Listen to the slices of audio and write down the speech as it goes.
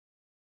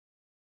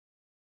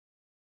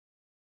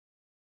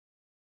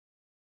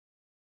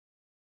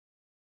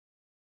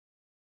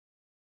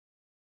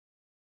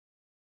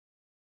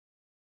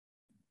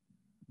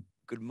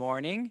Good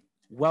morning.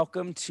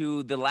 Welcome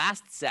to the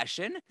last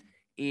session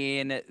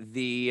in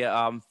the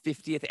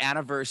 50th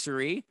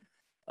anniversary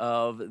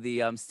of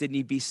the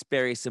Sydney B.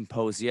 Sperry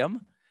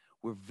Symposium.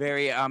 We're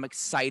very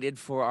excited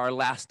for our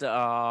last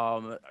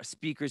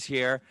speakers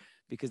here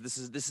because this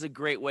is a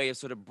great way of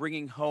sort of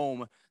bringing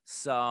home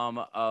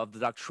some of the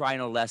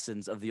doctrinal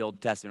lessons of the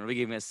Old Testament, really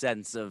giving a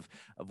sense of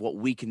what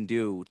we can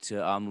do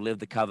to live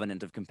the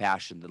covenant of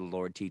compassion that the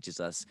Lord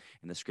teaches us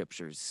in the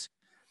scriptures.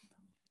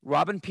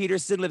 Robin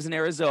Peterson lives in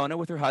Arizona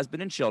with her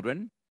husband and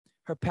children.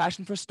 Her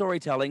passion for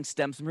storytelling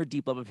stems from her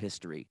deep love of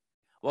history.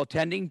 While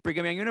attending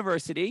Brigham Young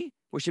University,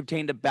 where she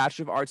obtained a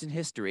Bachelor of Arts in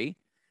History,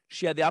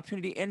 she had the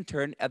opportunity to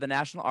intern at the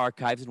National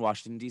Archives in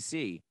Washington,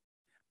 D.C.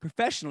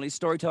 Professionally,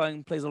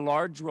 storytelling plays a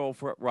large role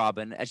for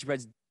Robin as she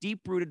provides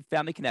deep-rooted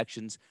family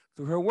connections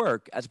through her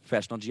work as a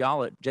professional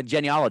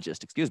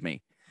genealogist.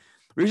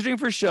 Researching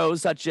for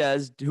shows such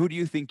as Who Do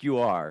You Think You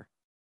Are?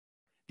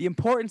 The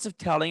importance of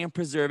telling and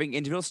preserving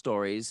individual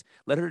stories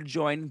led her to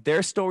join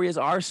Their Story is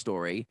Our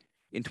Story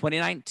in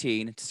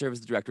 2019 to serve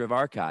as the director of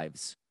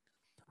archives.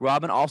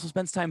 Robin also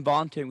spends time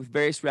volunteering with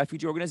various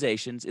refugee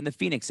organizations in the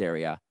Phoenix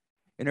area.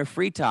 In her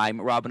free time,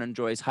 Robin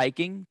enjoys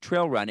hiking,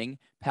 trail running,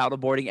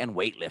 paddleboarding, and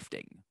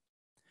weightlifting.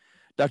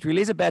 Dr.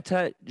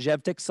 Elizabeta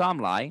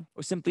Jevtic-Somlai,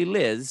 or simply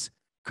Liz,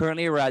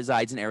 currently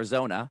resides in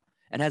Arizona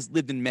and has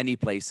lived in many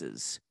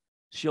places.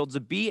 She holds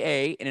a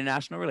BA in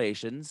International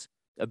Relations,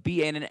 a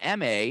BA and an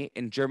MA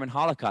in German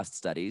Holocaust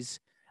Studies,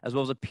 as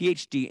well as a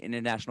PhD in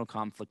International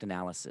Conflict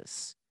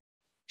Analysis.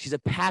 She's a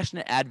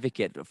passionate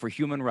advocate for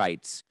human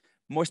rights,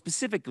 more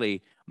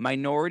specifically,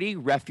 minority,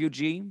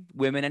 refugee,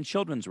 women, and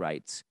children's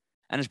rights,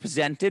 and has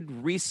presented,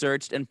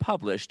 researched, and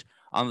published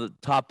on the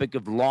topic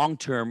of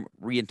long-term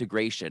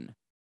reintegration.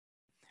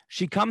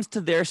 She comes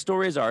to Their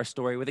Story is Our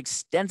Story with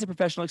extensive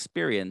professional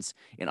experience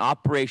in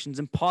operations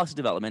and policy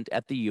development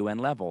at the UN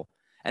level,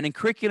 and in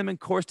curriculum and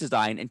course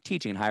design and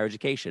teaching in higher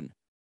education.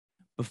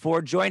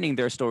 Before joining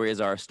Their Story is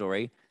Our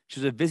Story,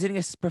 she was a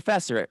visiting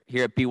professor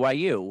here at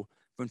BYU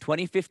from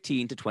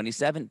 2015 to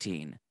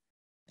 2017.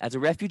 As a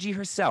refugee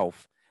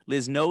herself,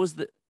 Liz knows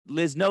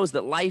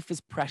that life is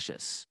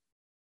precious.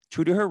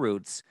 True to her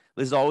roots,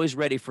 Liz is always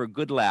ready for a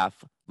good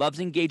laugh, loves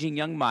engaging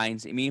young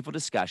minds in meaningful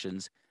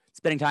discussions,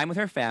 spending time with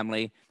her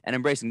family, and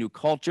embracing new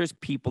cultures,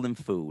 people, and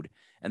food.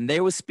 And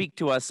they will speak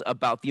to us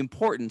about the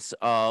importance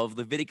of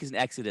Leviticus and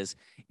Exodus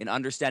in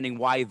understanding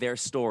why their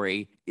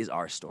story is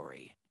our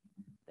story.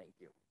 Thank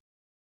you.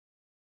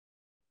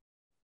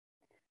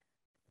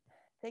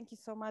 Thank you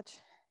so much.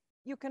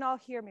 You can all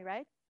hear me,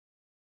 right?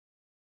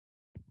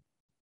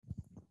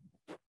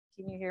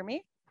 Can you hear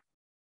me?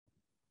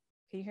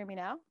 Can you hear me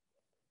now?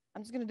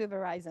 I'm just going to do a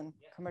Verizon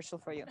commercial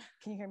for you.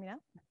 Can you hear me now?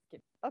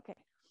 Okay.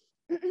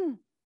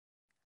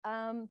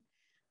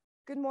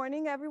 Good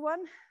morning, everyone.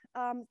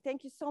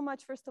 Thank you so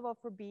much, first of all,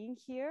 for being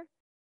here.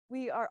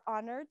 We are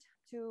honored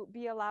to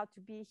be allowed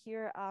to be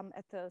here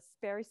at the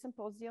Sperry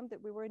Symposium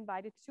that we were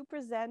invited to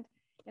present,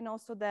 and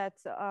also that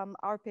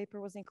our paper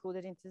was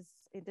included in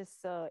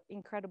this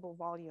incredible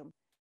volume.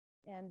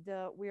 And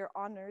we are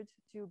honored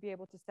to be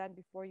able to stand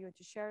before you and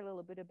to share a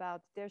little bit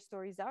about Their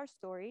Story is Our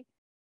Story,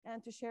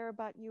 and to share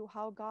about you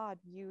how God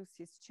views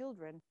his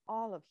children,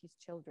 all of his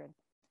children.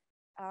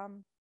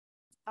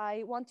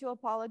 I want to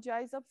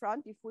apologize up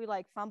front if we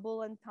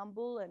fumble and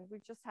tumble, and we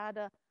just had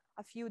a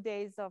few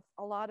days of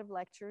a lot of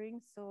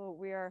lecturing, so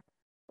we're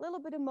a little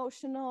bit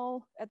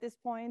emotional at this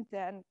point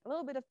and a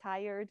little bit of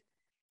tired.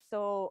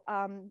 So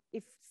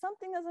if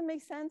something doesn't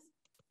make sense,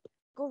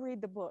 go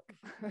read the book.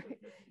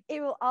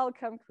 It will all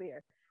come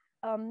clear.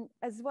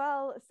 As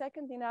well,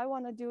 second thing I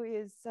want to do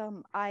is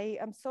I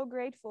am so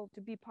grateful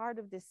to be part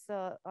of this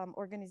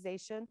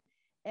organization.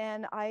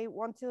 And I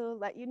want to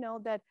let you know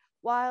that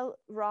while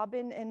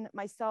Robin and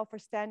myself are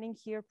standing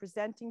here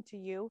presenting to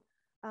you,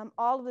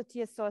 all of the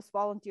TSOS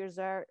volunteers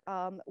are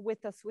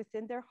with us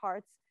within their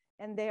hearts,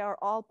 and they are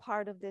all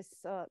part of this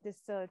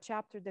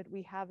chapter that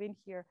we have in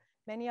here.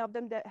 Many of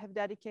them that have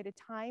dedicated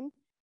time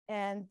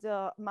and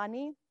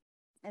money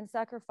and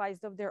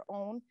sacrificed of their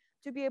own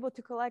to be able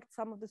to collect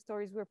some of the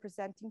stories we're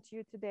presenting to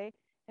you today,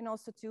 and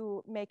also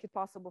to make it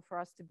possible for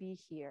us to be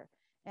here.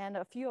 And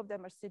a few of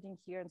them are sitting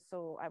here, and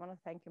so I want to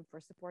thank him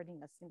for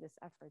supporting us in this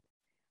effort.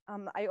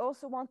 I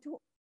also want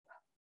to,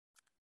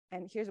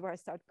 and here's where I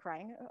start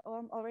crying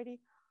already,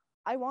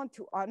 I want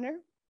to honor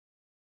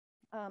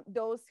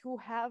those who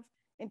have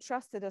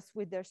entrusted us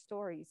with their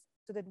stories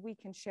so that we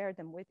can share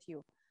them with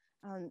you.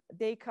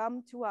 They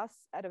come to us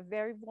at a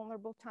very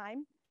vulnerable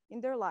time in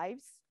their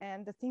lives,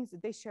 and the things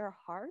that they share are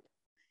hard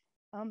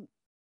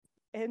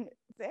and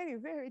very,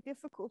 very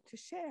difficult to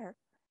share.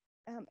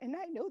 And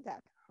I know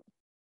that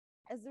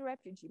as a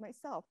refugee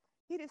myself,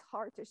 it is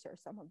hard to share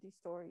some of these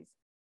stories.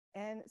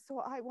 And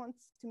so I want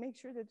to make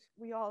sure that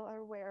we all are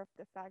aware of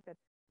the fact that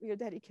we are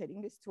dedicating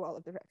this to all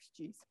of the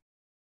refugees.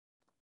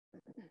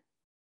 Okay.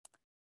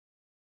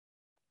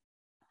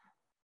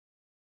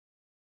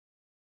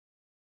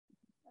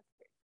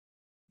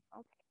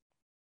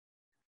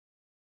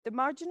 The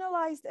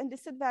marginalized and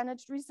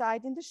disadvantaged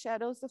reside in the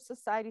shadows of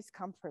society's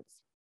comforts.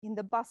 In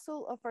the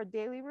bustle of our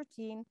daily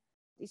routine,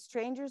 these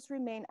strangers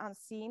remain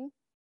unseen,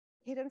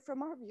 hidden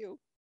from our view,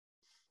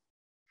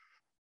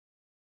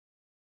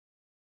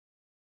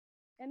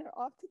 and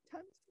are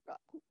oftentimes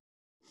forgotten,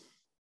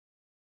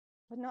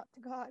 but not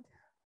to God.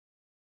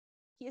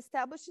 He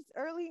establishes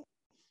early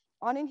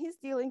on in his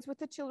dealings with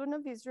the children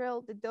of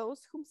Israel that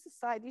those whom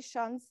society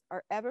shuns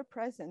are ever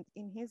present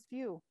in his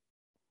view.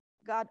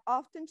 God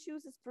often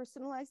chooses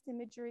personalized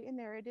imagery and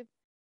narrative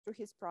through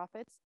his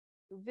prophets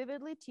to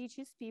vividly teach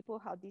his people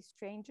how these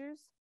strangers,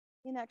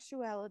 in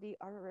actuality,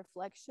 are a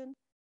reflection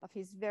of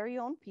his very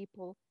own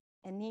people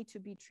and need to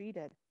be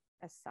treated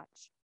as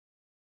such.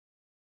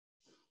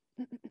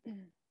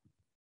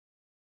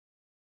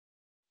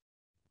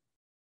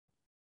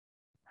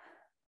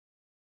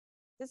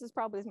 This is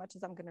probably as much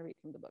as I'm going to read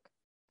from the book.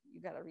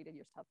 You got to read it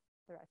yourself,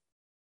 the rest.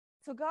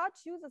 So God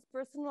chooses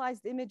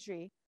personalized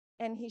imagery,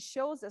 and he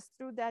shows us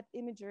through that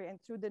imagery and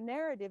through the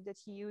narrative that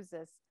he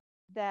uses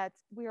that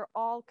we are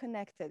all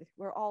connected.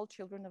 We're all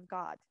children of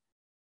God.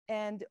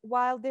 And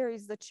while there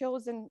is the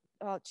chosen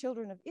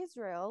children of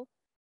Israel,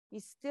 he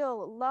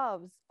still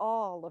loves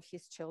all of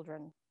his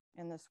children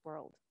in this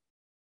world.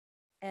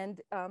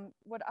 And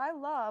what I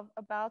love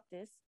about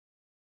this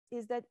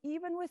is that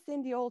even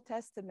within the Old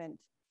Testament,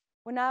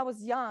 when I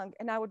was young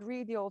and I would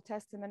read the Old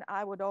Testament,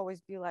 I would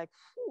always be like,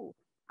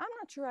 I'm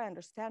not sure I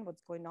understand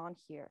what's going on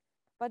here.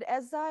 But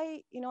as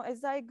I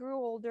grew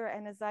older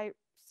and as I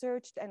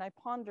searched and I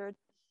pondered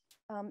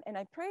and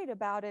I prayed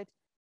about it,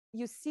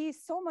 you see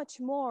so much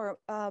more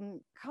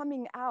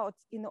coming out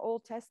in the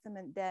Old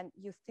Testament than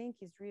you think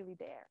is really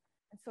there.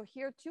 And so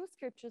here are two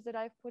scriptures that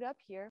I've put up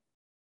here.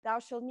 Thou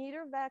shalt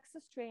neither vex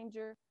a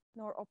stranger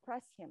nor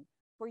oppress him,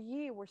 for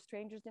ye were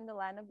strangers in the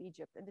land of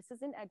Egypt. And this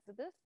is in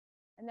Exodus.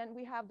 And then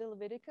we have the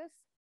Leviticus.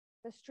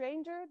 The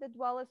stranger that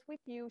dwelleth with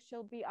you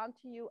shall be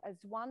unto you as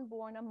one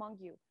born among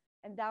you,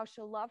 and thou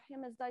shalt love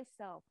him as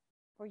thyself,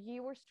 for ye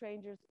were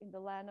strangers in the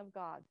land of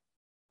God.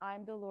 I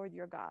am the Lord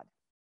your God.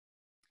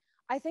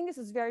 I think this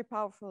is very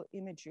powerful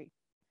imagery.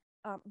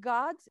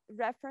 God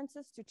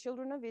references to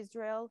children of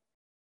Israel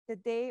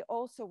that they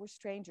also were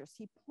strangers.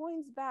 He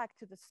points back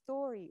to the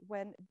story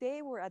when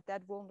they were at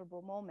that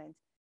vulnerable moment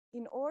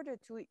in order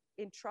to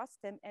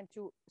entrust them and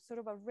to sort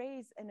of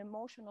raise an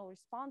emotional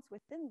response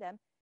within them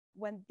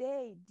when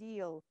they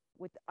deal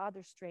with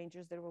other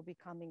strangers that will be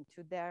coming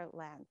to their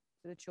land,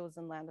 to the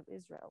chosen land of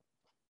Israel.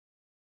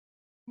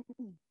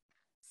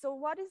 So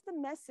what is the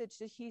message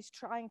that he's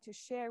trying to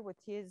share with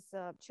his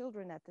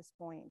children at this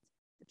point,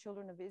 the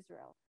children of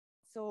Israel?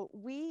 So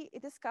we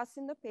discuss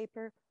in the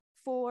paper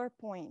 4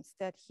 points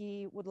that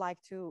he would like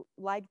them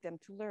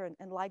to learn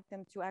and like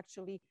them to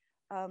actually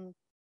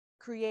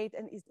create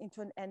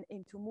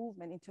into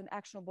movement, into an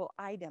actionable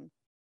item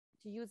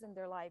to use in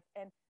their life.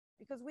 And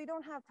because we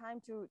don't have time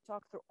to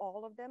talk through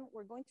all of them,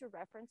 we're going to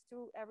reference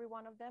to every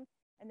one of them,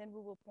 and then we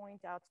will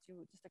point out to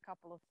just a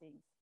couple of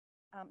things.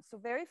 So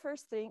very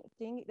first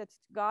thing that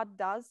God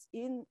does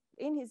in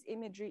his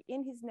imagery,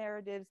 in his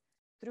narratives,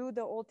 through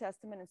the Old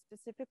Testament and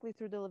specifically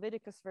through the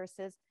Leviticus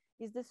verses,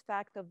 is this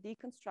fact of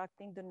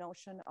deconstructing the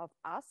notion of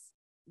us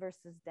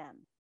versus them.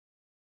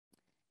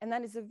 And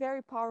that is a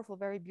very powerful,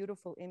 very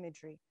beautiful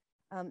imagery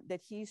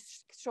that he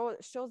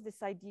shows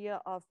this idea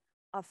of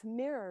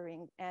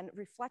mirroring and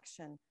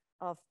reflection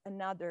of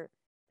another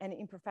and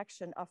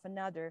imperfection of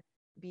another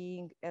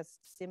being as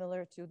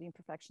similar to the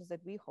imperfections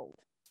that we hold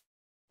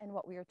and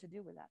what we are to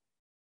do with that.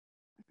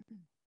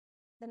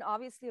 Then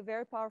obviously a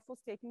very powerful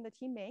statement that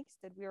he makes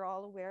that we are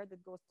all aware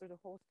that goes through the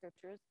whole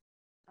scriptures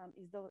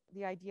is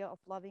the idea of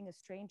loving a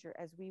stranger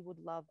as we would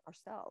love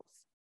ourselves.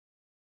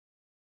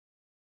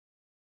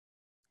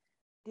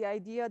 The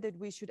idea that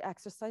we should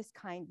exercise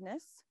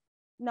kindness,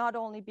 not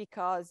only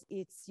because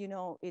he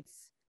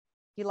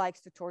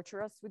likes to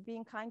torture us with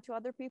being kind to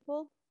other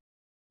people,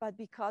 but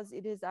because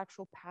it is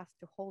actual path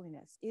to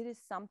holiness. It is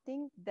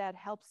something that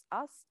helps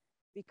us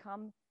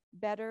become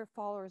better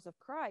followers of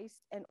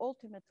Christ. And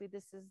ultimately,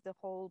 this is the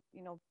whole,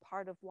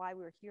 part of why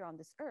we're here on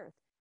this earth.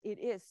 It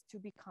is to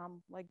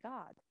become like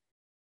God.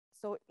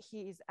 So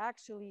he is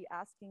actually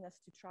asking us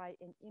to try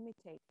and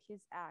imitate his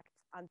acts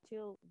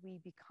until we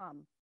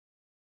become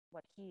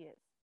what he is.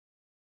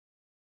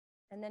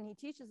 And then he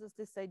teaches us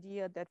this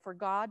idea that for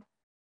God,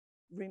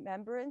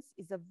 remembrance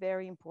is a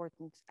very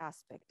important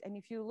aspect. And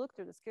if you look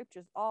through the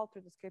scriptures, all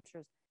through the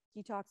scriptures,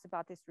 he talks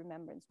about this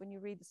remembrance. When you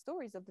read the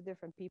stories of the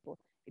different people,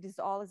 it is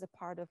all as a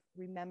part of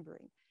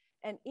remembering.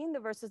 And in the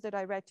verses that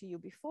I read to you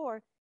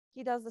before,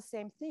 he does the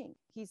same thing.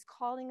 He's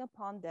calling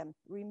upon them.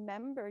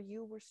 Remember,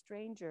 you were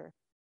stranger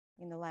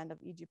in the land of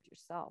Egypt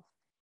yourself.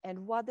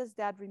 And what does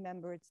that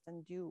remembrance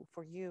then do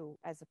for you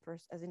as a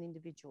person, as an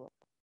individual?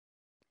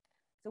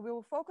 So we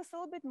will focus a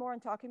little bit more on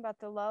talking about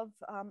the love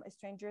a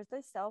stranger as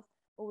thyself,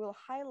 but we'll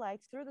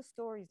highlight through the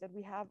stories that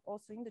we have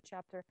also in the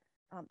chapter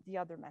the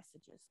other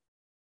messages.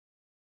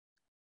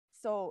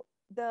 So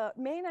the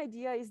main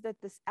idea is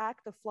that this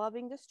act of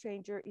loving the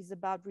stranger is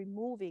about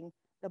removing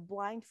the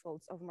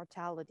blindfolds of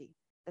mortality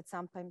that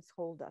sometimes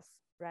hold us,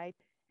 right?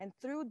 And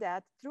through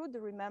that, through the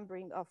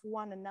remembering of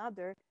one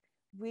another,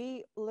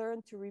 we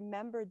learn to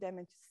remember them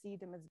and to see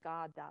them as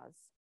God does.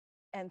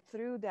 And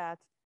through that,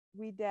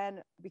 we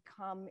then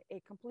become a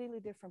completely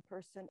different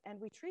person and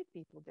we treat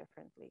people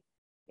differently.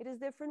 It is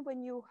different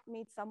when you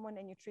meet someone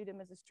and you treat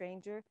them as a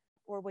stranger,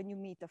 or when you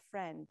meet a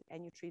friend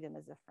and you treat them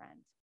as a friend.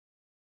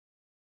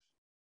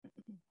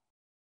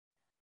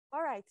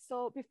 All right,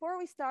 so before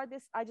we start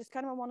this, I just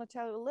kind of want to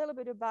tell you a little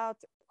bit about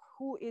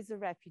who is a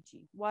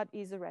refugee. What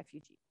is a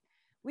refugee?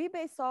 We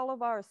base all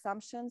of our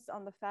assumptions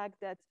on the fact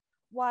that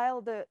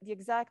while the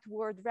exact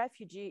word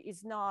refugee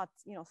is not,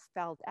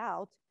 spelled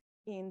out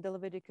in the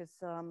Leviticus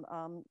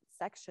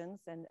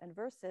sections and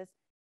verses,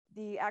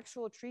 the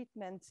actual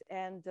treatment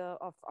and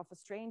of a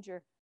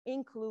stranger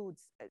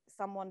includes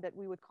someone that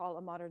we would call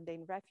a modern day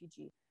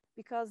refugee,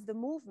 because the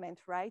movement,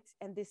 right,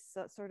 and this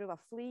sort of a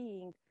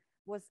fleeing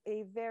was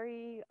a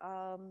very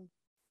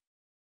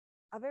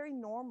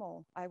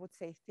normal, I would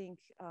say, thing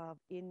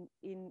in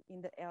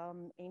the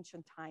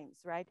ancient times,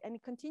 right? And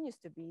it continues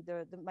to be.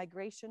 The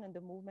migration and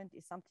the movement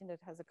is something that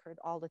has occurred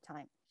all the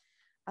time.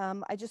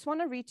 I just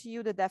want to read to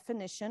you the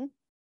definition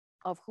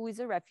of who is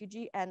a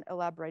refugee and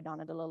elaborate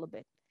on it a little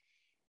bit.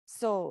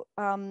 So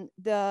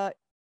the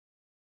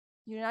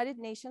United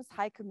Nations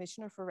High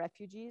Commissioner for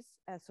Refugees,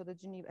 at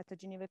the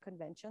Geneva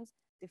Conventions,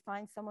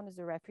 defines someone as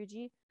a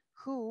refugee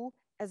who,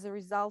 as a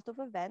result of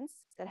events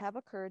that have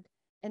occurred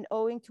and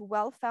owing to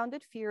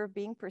well-founded fear of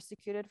being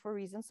persecuted for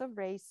reasons of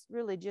race,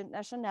 religion,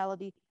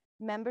 nationality,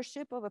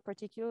 membership of a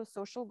particular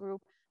social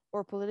group,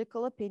 or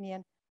political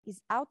opinion,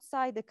 is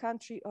outside the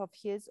country of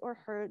his or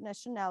her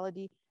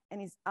nationality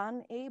and is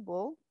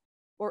unable,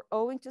 or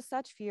owing to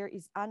such fear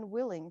is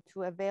unwilling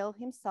to avail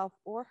himself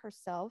or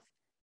herself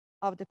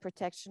of the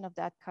protection of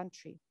that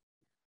country,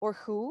 or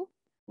who,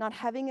 not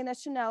having a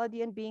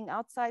nationality and being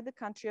outside the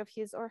country of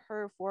his or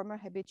her former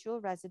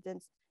habitual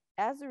residence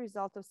as a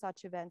result of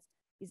such events,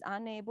 is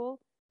unable,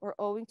 or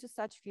owing to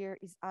such fear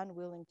is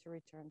unwilling to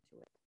return to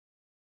it.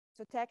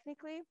 So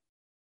technically,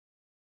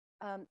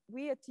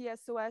 we at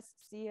TSOS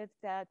see it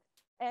that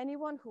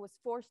anyone who was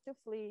forced to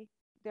flee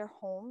their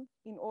home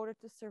in order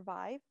to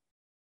survive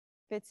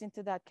fits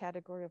into that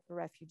category of a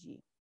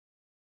refugee.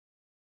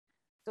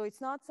 So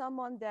it's not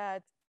someone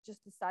that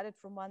just decided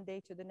from one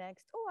day to the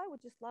next, oh, I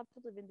would just love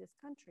to live in this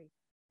country,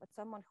 but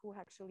someone who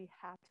actually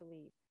had to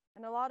leave.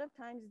 And a lot of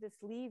times this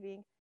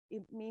leaving,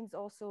 it means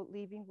also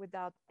leaving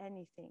without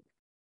anything.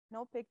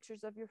 No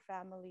pictures of your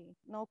family,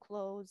 no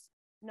clothes,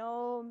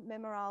 no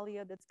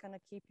memorabilia that's going to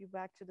keep you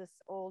back to this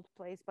old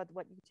place, but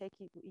what you take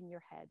in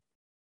your head.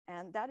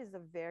 And that is a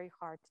very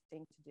hard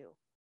thing to do.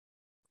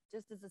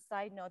 Just as a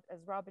side note,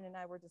 as Robin and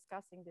I were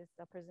discussing this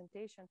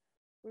presentation,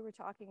 we were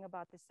talking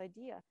about this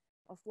idea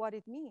of what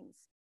it means.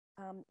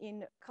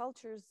 In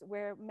cultures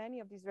where many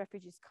of these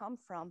refugees come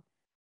from,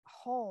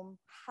 home,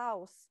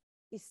 house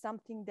is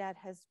something that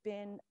has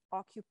been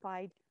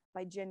occupied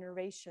by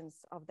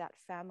generations of that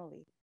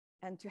family.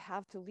 And to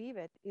have to leave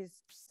it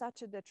is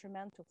such a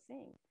detrimental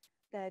thing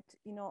that,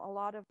 a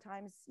lot of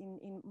times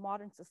in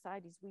modern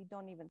societies, we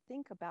don't even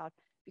think about,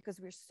 because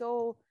we're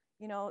so,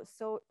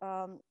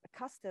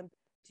 accustomed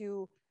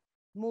to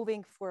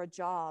moving for a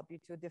job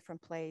to a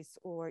different place,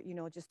 or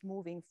just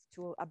moving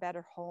to a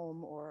better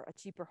home or a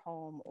cheaper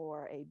home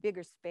or a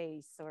bigger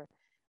space,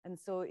 and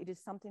so it is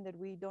something that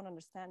we don't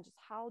understand, just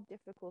how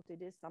difficult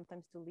it is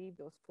sometimes to leave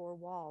those four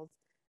walls,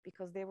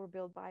 because they were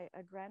built by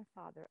a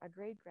grandfather, a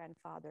great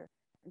grandfather,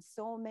 and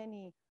so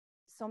many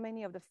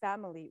of the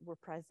family were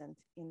present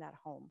in that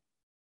home.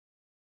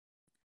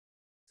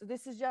 So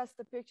this is just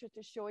a picture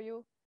to show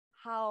you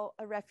how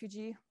a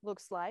refugee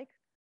looks like.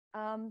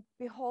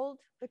 Behold,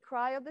 the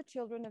cry of the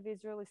children of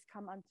Israel is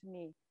come unto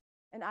me,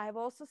 and I have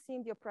also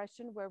seen the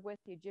oppression wherewith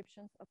the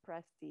Egyptians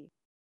oppressed thee.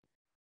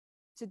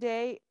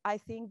 Today, I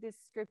think this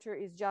scripture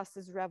is just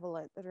as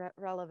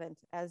relevant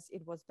as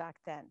it was back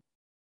then.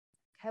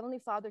 Heavenly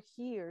Father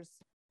hears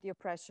the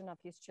oppression of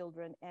his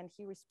children, and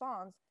he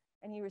responds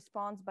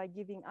by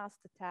giving us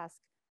the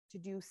task to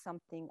do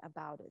something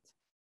about it.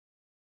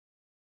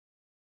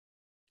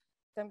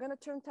 So I'm going to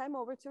turn time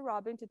over to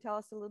Robin to tell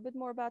us a little bit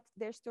more about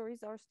their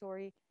stories, our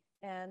story,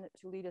 and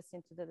to lead us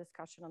into the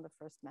discussion on the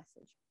first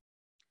message.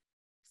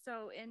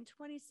 So in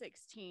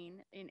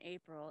 2016, in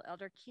April,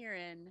 Elder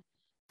Kieran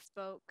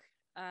spoke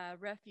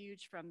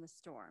Refuge from the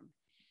Storm.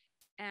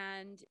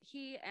 And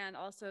he and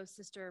also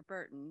Sister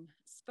Burton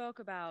spoke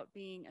about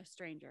being a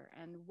stranger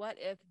and what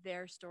if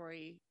their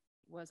story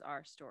was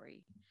our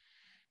story.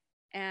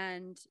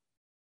 And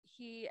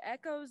he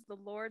echoes the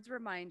Lord's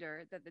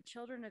reminder that the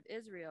children of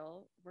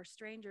Israel were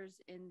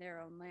strangers in their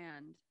own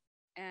land.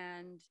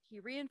 And he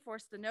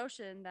reinforced the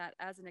notion that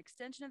as an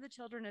extension of the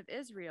children of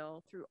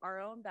Israel through our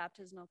own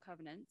baptismal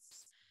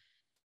covenants,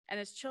 and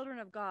as children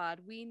of God,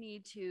 we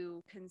need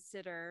to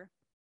consider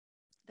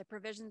the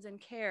provisions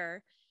and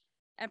care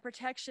and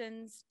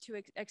protections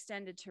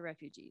extended to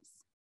refugees.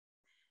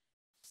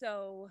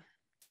 So,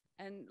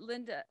 and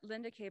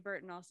Linda K.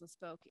 Burton also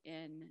spoke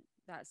in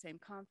that same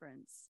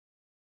conference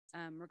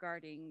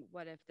regarding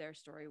what if their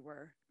story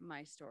were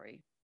my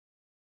story.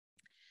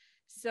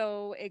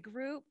 So a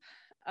group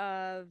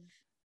of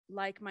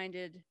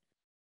like-minded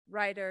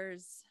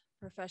writers,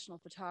 professional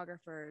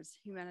photographers,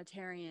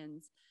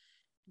 humanitarians,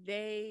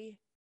 they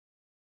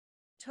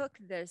took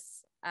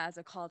this as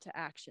a call to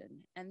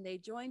action and they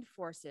joined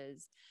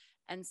forces.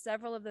 And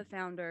several of the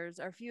founders,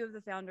 or a few of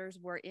the founders,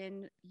 were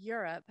in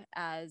Europe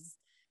as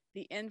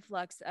the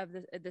influx of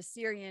the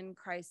Syrian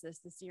crisis,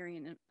 the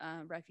Syrian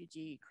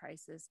refugee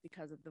crisis,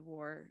 because of the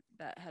war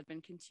that had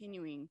been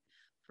continuing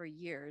for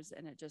years,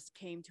 and it just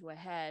came to a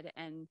head.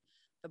 And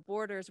the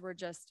borders were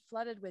just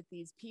flooded with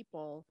these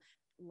people,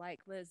 like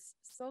Liz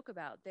spoke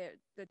about.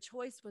 The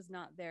choice was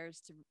not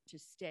theirs to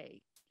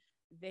stay.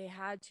 They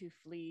had to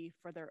flee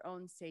for their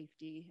own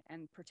safety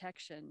and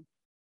protection.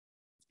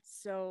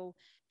 So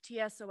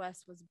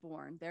TSOS was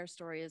born. Their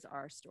story is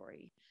our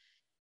story.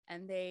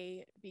 And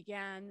they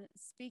began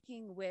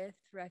speaking with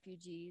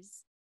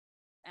refugees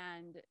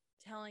and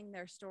telling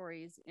their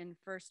stories in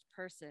first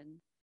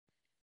person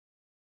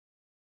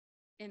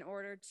in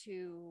order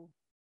to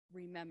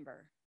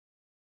remember.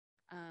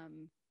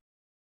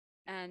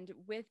 And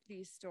with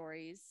these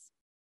stories,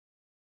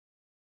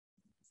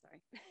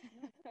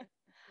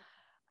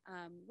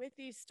 with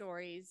these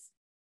stories,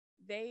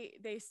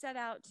 they set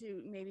out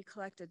to maybe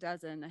collect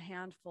a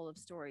handful of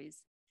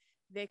stories.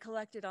 They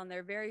collected on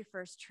their very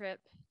first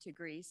trip to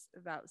Greece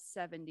about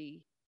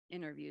 70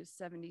 interviews,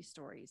 70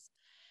 stories.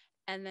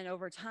 And then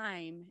over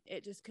time,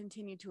 it just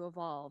continued to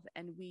evolve.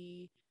 And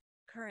we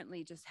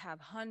currently just have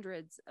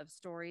hundreds of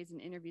stories and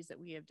interviews that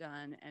we have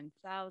done, and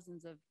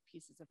thousands of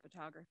pieces of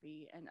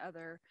photography and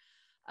other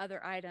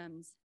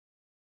items.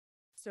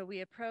 So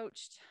we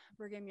approached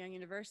Brigham Young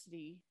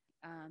University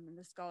and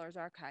the Scholars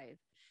Archive,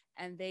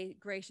 and they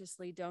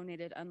graciously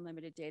donated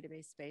unlimited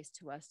database space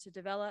to us to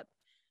develop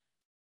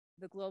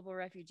the Global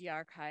Refugee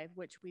Archive,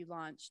 which we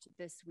launched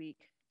this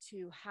week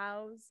to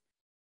house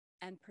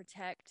and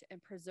protect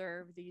and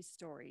preserve these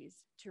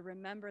stories, to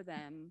remember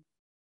them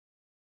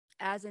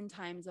as in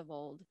times of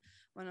old.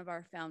 One of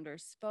our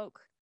founders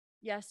spoke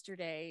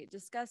yesterday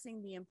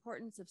discussing the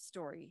importance of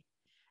story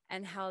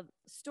and how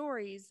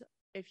stories,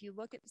 if you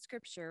look at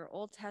scripture,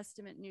 Old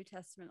Testament, New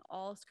Testament,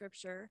 all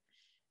scripture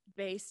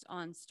based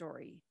on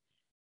story.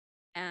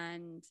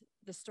 And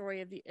the story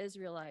of the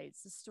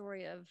Israelites, the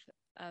story of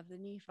the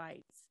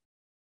Nephites.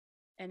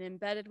 And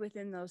embedded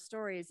within those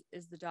stories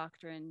is the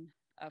doctrine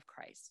of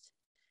Christ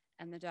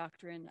and the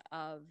doctrine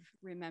of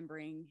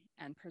remembering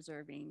and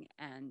preserving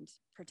and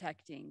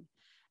protecting,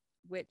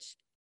 which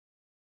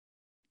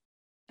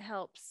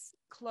helps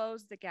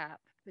close the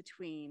gap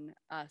between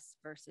us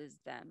versus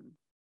them.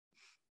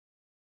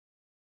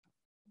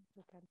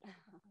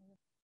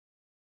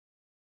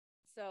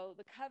 So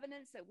the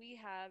covenants that we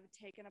have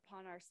taken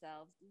upon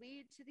ourselves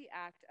lead to the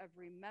act of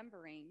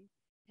remembering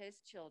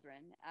his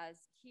children as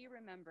he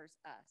remembers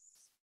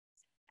us.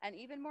 And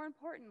even more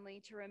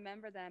importantly, to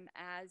remember them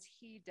as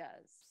he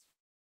does.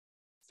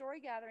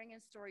 Story gathering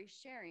and story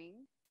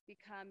sharing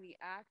become the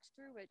act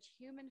through which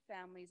human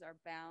families are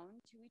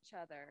bound to each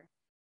other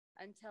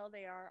until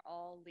they are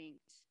all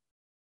linked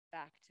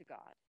back to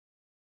God.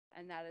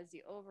 And that is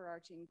the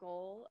overarching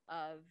goal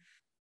of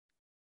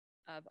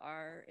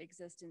our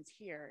existence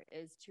here,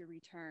 is to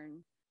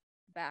return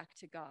back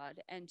to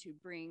God and to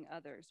bring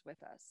others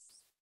with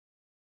us.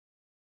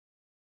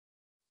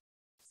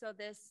 So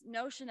this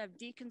notion of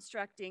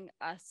deconstructing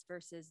us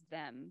versus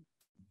them,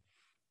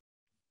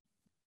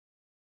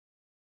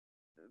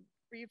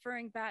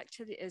 referring back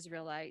to the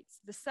Israelites,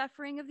 the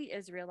suffering of the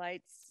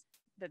Israelites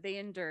that they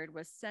endured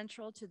was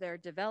central to their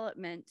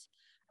development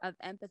of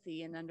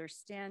empathy and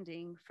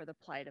understanding for the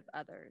plight of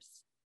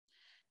others.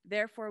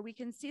 Therefore, we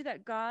can see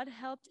that God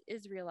helped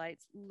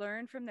Israelites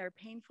learn from their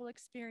painful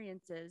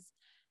experiences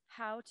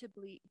how to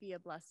be a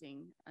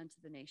blessing unto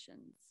the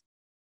nations.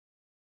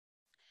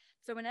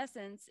 So in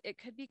essence, it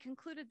could be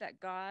concluded that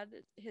God,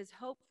 his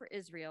hope for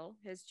Israel,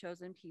 his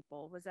chosen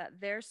people, was that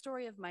their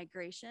story of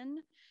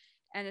migration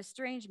and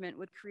estrangement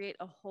would create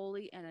a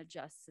holy and a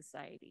just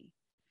society.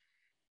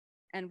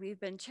 And we've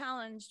been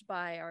challenged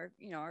by our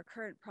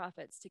current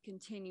prophets to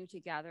continue to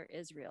gather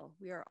Israel.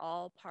 We are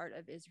all part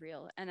of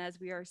Israel. And as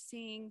we are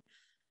seeing,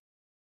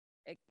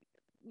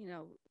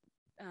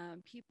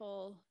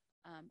 people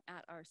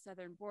at our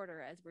southern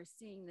border, as we're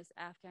seeing this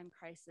Afghan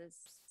crisis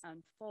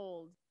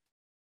unfold,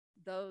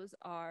 those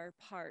are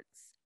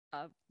parts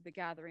of the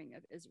gathering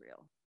of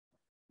Israel.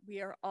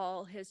 We are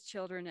all his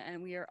children,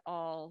 and we are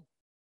all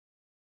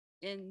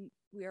in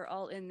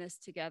this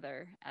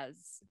together,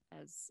 as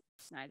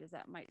snide as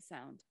that might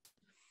sound.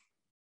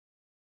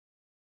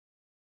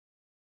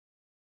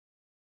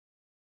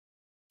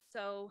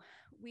 So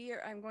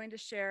I'm going to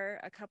share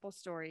a couple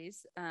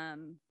stories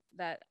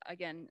that,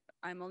 again,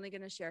 I'm only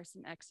going to share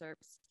some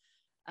excerpts.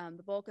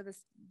 The bulk of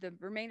the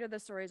remainder of the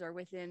stories are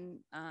within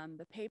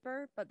the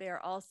paper, but they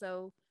are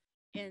also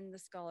in the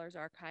Scholars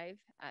Archive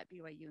at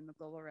BYU in the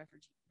Global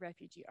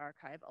Refugee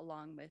Archive,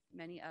 along with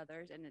many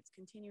others, and it's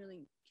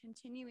continuing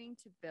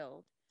to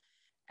build,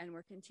 and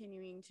we're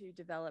continuing to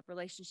develop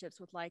relationships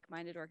with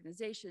like-minded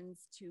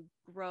organizations to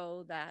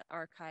grow that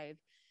archive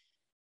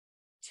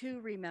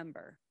to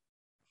remember.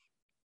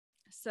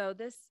 So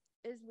this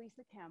is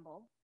Lisa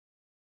Campbell.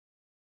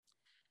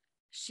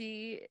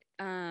 She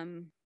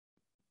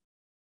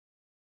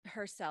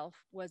herself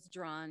was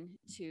drawn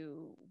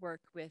to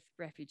work with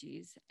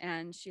refugees,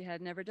 and she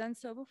had never done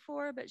so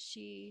before, but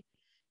she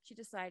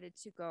decided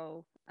to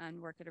go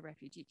and work at a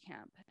refugee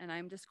camp. And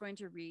I'm just going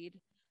to read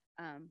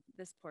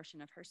this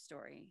portion of her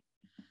story.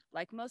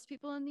 Like most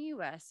people in the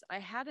US, I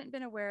hadn't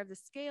been aware of the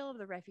scale of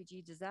the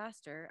refugee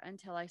disaster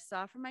until I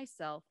saw for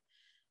myself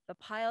the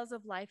piles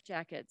of life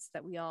jackets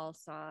that we all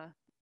saw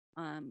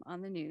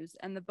on the news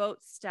and the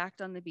boats stacked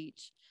on the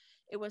beach.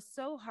 It was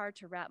so hard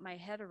to wrap my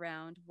head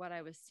around what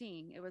I was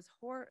seeing.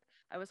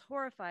 I was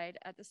horrified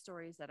at the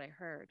stories that I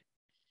heard.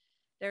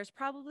 There's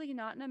probably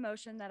not an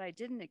emotion that I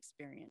didn't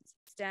experience,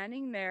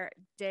 standing there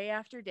day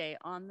after day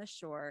on the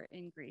shore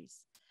in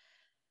Greece.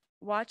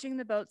 Watching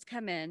the boats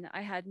come in,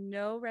 I had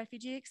no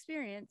refugee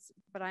experience,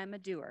 but I'm a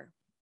doer.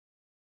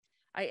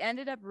 I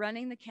ended up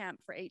running the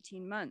camp for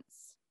 18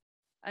 months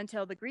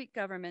until the Greek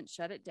government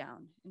shut it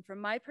down. And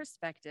from my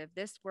perspective,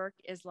 this work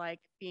is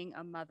like being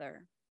a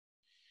mother.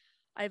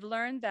 I've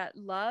learned that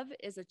love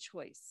is a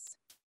choice.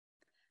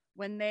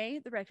 When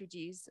the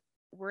refugees,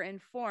 were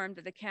informed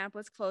that the camp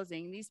was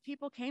closing, these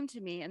people came to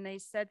me and they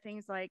said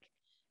things like,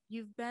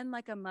 "You've been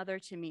like a mother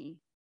to me.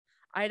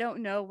 I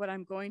don't know what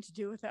I'm going to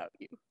do without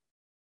you."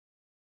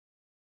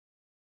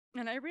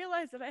 And I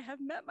realized that I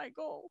have met my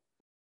goal.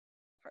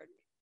 Pardon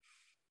me.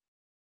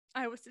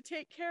 I was to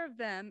take care of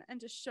them and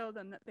to show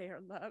them that they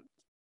are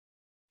loved.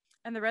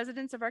 And the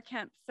residents of our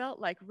camp felt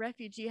like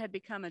refugee had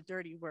become a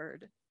dirty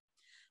word.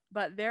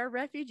 But they're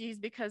refugees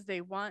because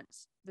they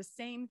want the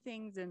same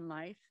things in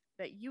life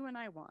that you and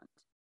I want.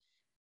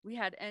 We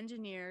had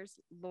engineers,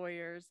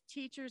 lawyers,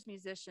 teachers,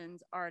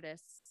 musicians,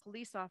 artists,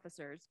 police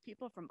officers,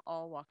 people from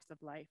all walks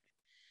of life.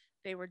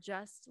 They were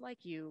just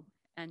like you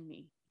and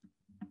me.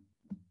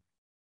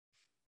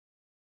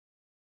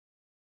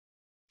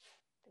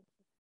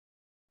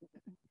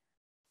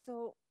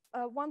 So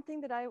one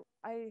thing that I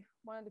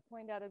wanted to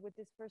point out with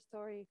this first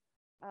story,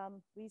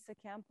 Lisa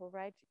Campbell,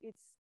 right?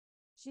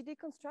 She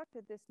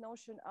deconstructed this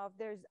notion of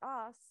there's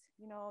us,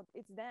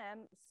 it's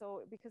them.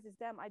 So because it's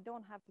them, I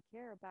don't have to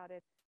care about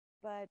it,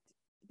 but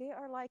they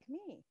are like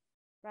me,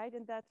 right?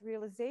 And that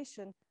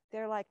realization,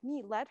 they're like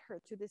me, led her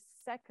to this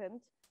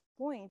second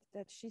point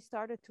that she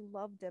started to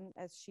love them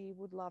as she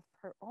would love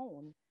her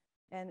own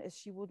and as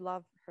she would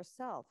love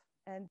herself.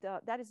 And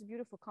that is a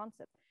beautiful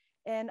concept.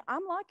 And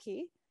I'm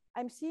lucky.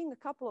 I'm seeing a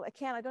couple,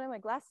 I don't have my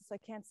glasses, so I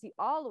can't see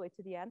all the way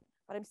to the end,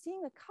 but I'm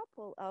seeing a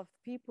couple of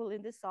people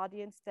in this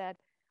audience that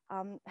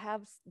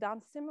have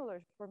done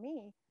similar for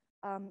me,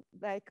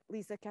 like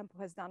Lisa Campbell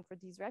has done for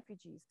these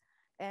refugees.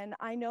 And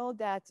I know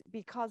that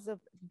because of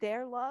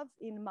their love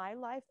in my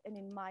life and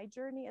in my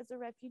journey as a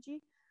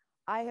refugee,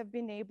 I have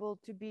been able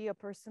to be a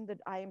person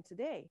that I am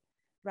today,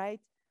 right?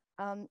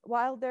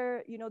 While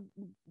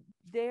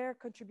their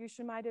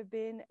contribution might have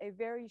been a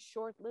very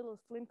short, little,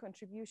 slim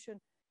contribution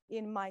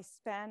in my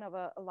span of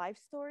a life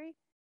story,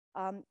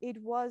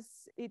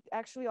 it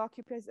actually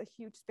occupies a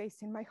huge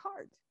space in my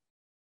heart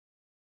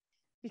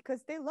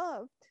because they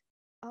loved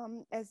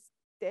as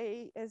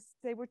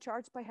they were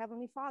charged by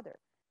Heavenly Father.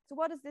 So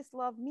what does this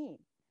love mean?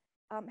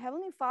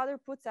 Heavenly Father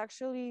puts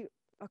actually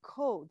a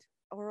code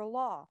or a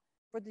law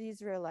for the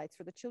Israelites,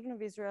 for the children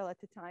of Israel at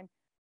the time,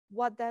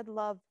 what that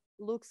love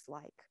looks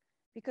like,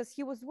 because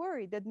he was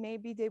worried that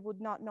maybe they would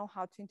not know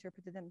how to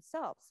interpret it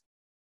themselves.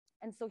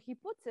 And so he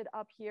puts it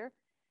up here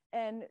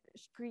and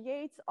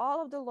creates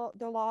all of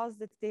the laws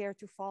that they are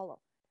to follow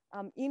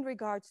in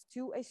regards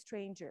to a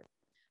stranger.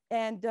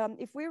 And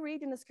if we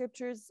read in the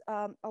scriptures,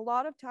 a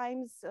lot of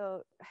times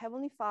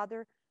Heavenly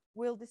Father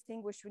will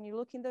distinguish, when you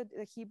look in the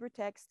Hebrew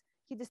text,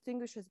 he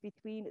distinguishes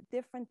between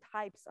different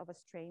types of a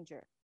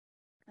stranger.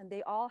 And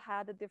they all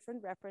had a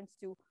different reference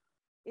to,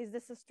 is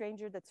this a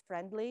stranger that's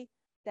friendly,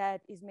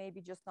 that is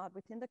maybe just not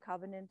within the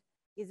covenant?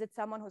 Is it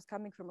someone who's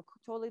coming from a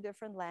totally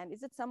different land?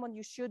 Is it someone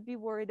you should be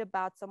worried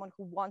about, someone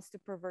who wants to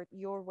pervert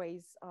your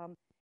ways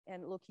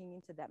and looking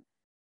into them?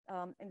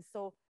 And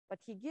so, but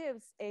he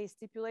gives a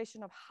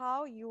stipulation of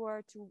how you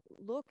are to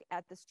look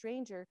at the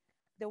stranger,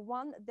 the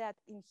one that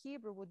in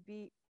Hebrew would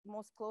be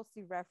most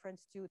closely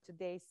referenced to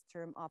today's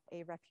term of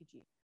a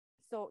refugee.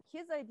 So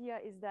his idea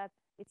is that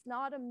it's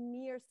not a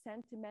mere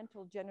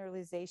sentimental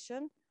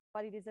generalization,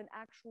 but it is an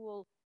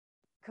actual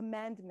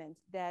commandment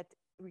that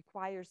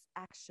requires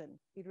action.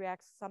 It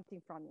reacts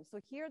something from you. So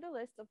here are the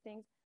list of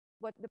things,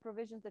 what the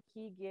provisions that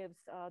he gives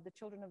the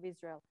children of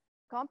Israel.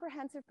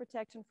 Comprehensive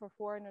protection for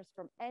foreigners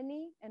from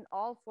any and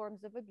all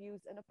forms of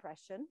abuse and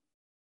oppression,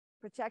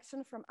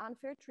 protection from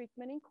unfair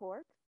treatment in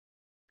court,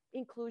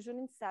 inclusion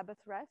in Sabbath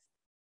rest,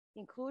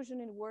 inclusion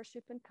in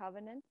worship and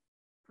covenant,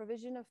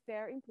 provision of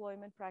fair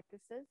employment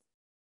practices,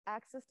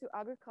 access to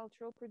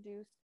agricultural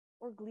produce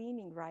or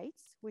gleaning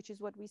rights, which is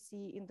what we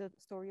see in the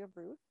story of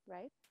Ruth,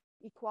 right?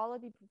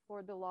 Equality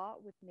before the law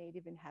with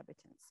native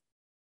inhabitants.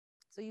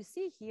 So you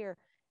see here,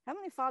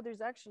 Heavenly Father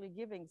is actually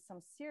giving some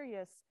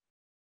serious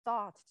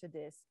thought to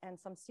this and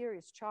some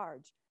serious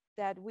charge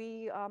that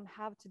we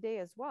have today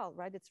as well,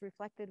 right? It's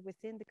reflected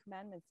within the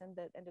commandments and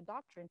the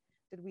doctrine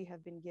that we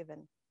have been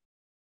given.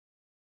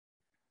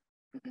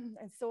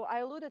 And so I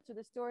alluded to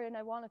the story, and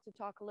I wanted to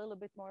talk a little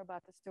bit more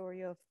about the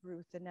story of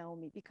Ruth and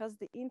Naomi, because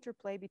the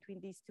interplay between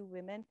these two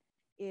women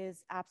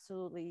is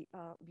absolutely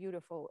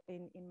beautiful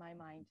in my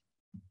mind.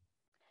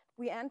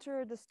 We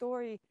enter the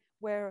story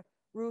where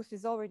Ruth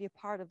is already a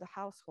part of the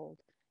household.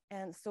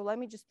 And so let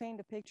me just paint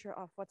a picture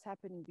of what's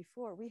happening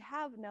before. We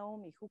have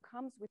Naomi, who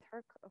comes with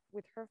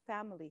her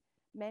family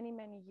many,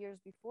 many years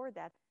before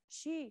that.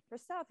 She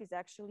herself is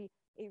actually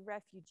a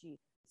refugee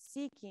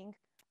seeking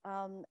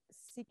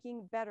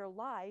better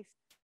life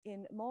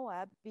in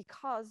Moab,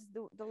 because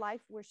the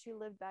life where she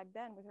lived back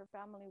then with her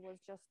family was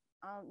just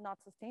not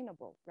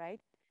sustainable, right?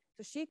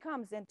 So she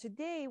comes, and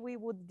today we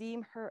would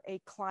deem her a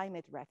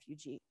climate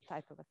refugee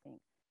type of a thing.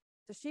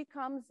 So she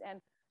comes,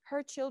 and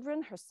her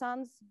children, her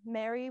sons,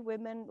 marry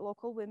women,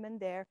 local women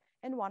there,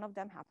 and one of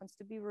them happens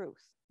to be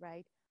Ruth,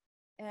 right?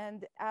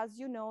 And as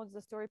you know, as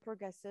the story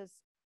progresses,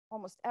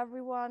 almost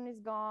everyone is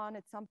gone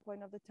at some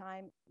point of the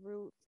time.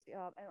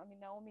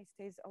 Naomi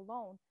stays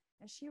alone,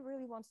 and she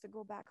really wants to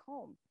go back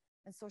home.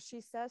 And so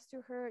she says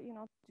to her,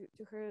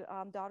 to her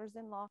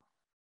daughters-in-law,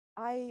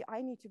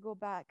 I need to go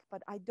back,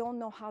 but I don't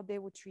know how they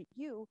would treat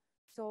you.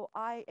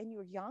 And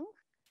you're young,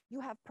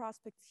 you have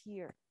prospects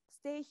here.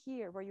 Stay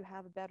here where you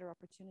have a better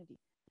opportunity.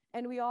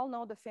 And we all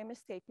know the famous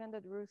statement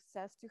that Ruth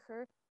says to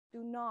her,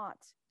 do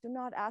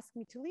not ask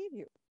me to leave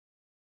you.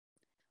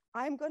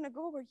 I'm going to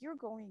go where you're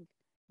going.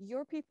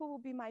 Your people will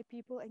be my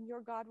people, and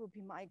your God will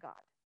be my God.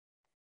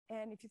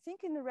 And if you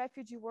think in the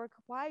refugee work,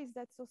 why is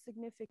that so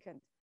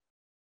significant?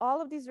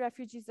 All of these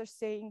refugees are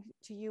saying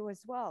to you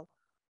as well,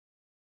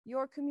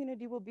 your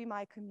community will be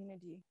my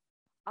community.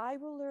 I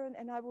will learn,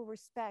 and I will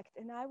respect,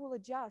 and I will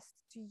adjust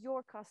to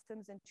your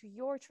customs and to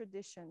your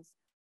traditions.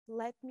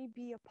 Let me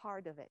be a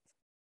part of it.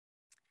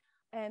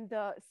 And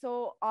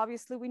so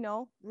obviously we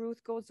know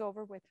Ruth goes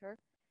over with her.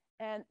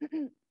 And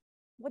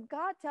what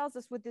God tells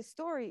us with this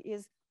story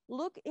is,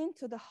 look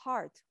into the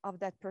heart of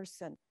that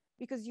person,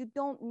 because you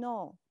don't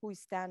know who is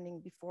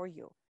standing before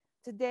you.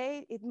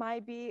 Today, it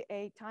might be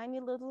a tiny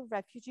little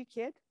refugee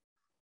kid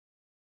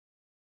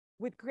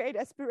with great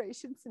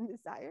aspirations and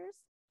desires.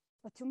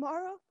 But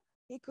tomorrow,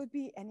 it could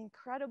be an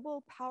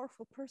incredible,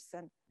 powerful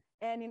person.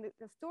 And in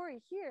the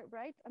story here,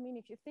 right? I mean,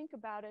 if you think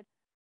about it,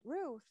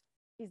 Ruth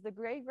is the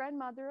great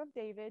grandmother of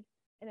David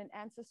and an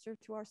ancestor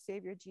to our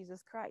Savior,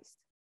 Jesus Christ.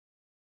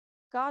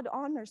 God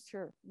honors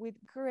her with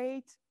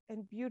great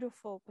and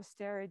beautiful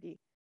posterity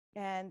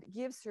and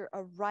gives her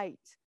a right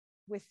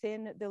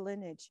within the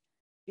lineage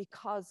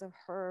because of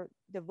her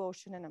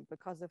devotion and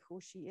because of who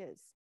she is.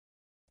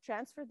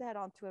 Transfer that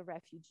onto a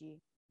refugee,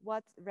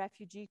 what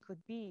refugee could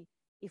be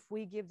if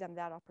we give them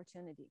that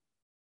opportunity.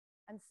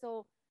 And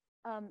so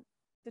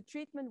the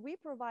treatment we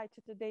provide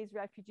to today's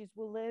refugees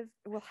will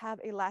have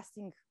a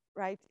lasting,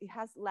 right? It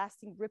has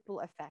lasting ripple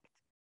effect.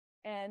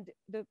 And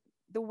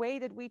the way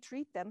that we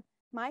treat them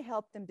might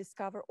help them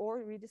discover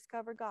or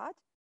rediscover God.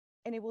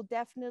 And it will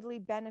definitely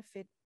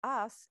benefit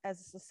us as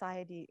a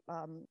society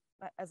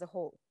as a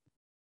whole.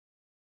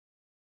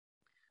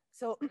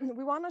 So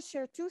we want to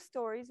share two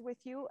stories with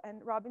you,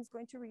 and Robin's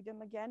going to read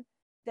them again,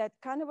 that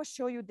kind of will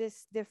show you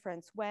this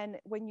difference when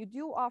you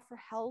do offer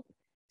help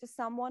to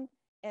someone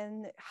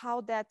and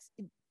how that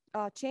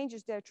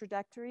changes their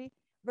trajectory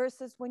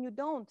versus when you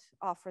don't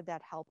offer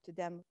that help to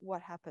them,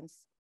 what happens.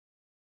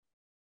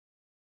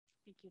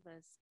 Thank you,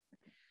 Liz.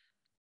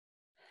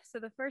 So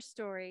the first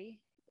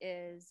story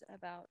is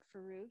about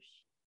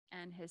Farouche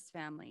and his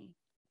family.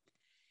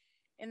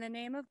 In the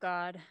name of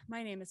God,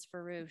 my name is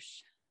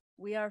Farouche.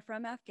 We are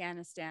from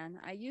Afghanistan.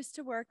 I used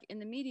to work in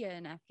the media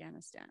in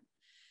Afghanistan.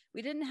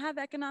 We didn't have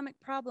economic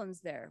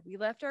problems there. We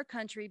left our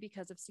country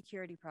because of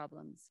security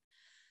problems.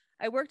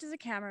 I worked as a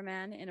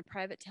cameraman in a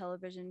private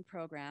television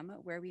program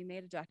where we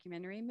made a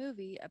documentary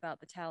movie about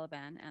the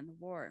Taliban and the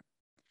war.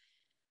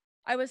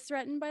 I was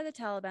threatened by the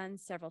Taliban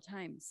several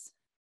times.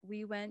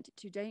 We went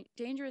to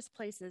dangerous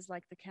places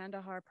like the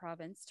Kandahar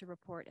province to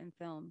report and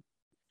film.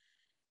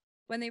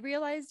 When they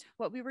realized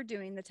what we were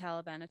doing, the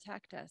Taliban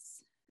attacked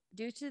us.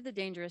 Due to the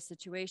dangerous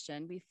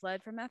situation, we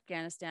fled from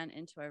Afghanistan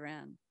into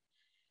Iran.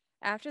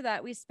 After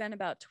that, we spent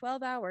about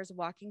 12 hours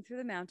walking through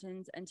the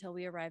mountains until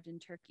we arrived in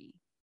Turkey.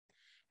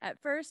 At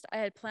first, I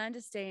had planned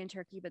to stay in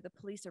Turkey, but the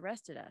police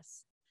arrested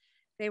us.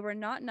 They were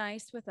not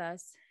nice with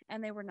us,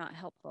 and they were not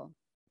helpful.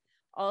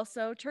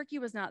 Also, Turkey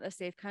was not a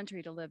safe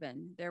country to live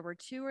in. There were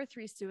 2 or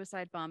 3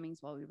 suicide bombings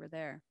while we were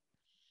there.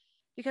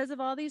 Because of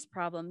all these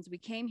problems, we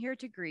came here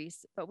to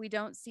Greece, but we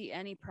don't see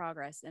any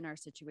progress in our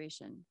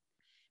situation.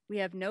 We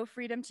have no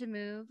freedom to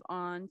move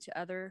on to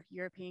other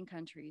European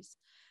countries.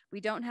 We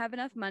don't have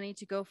enough money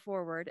to go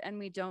forward, and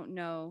we don't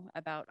know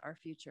about our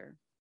future.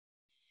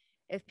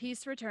 If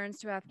peace returns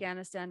to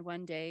Afghanistan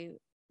one day,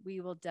 we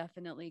will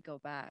definitely go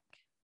back.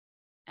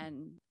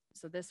 And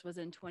so this was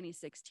in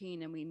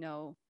 2016, and we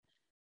know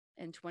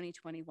in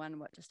 2021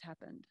 what just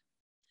happened.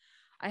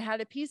 I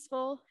had a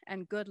peaceful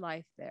and good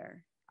life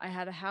there. I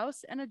had a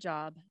house and a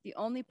job. The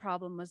only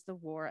problem was the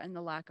war and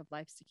the lack of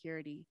life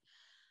security.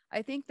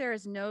 I think there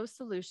is no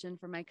solution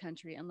for my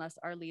country unless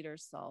our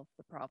leaders solve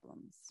the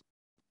problems.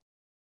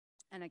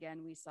 And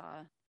again, we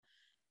saw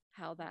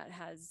how that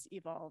has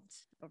evolved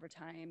over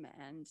time.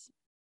 And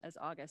as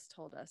August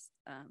told us,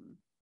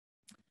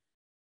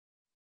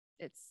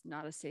 it's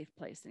not a safe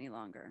place any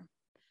longer.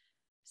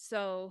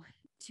 So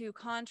to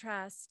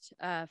contrast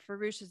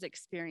Farouche's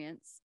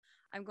experience,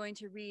 I'm going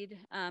to read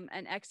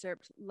an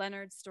excerpt.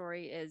 Leonard's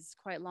story is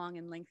quite long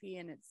and lengthy,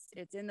 and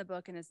it's in the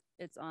book, and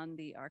it's on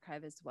the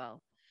archive as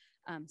well.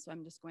 So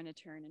I'm just going to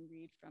turn and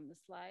read from the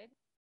slide.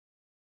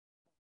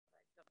 I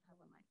don't have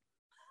a mic.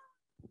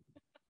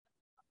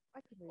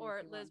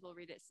 Or Liz will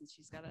read it since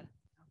she's got a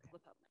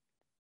flip up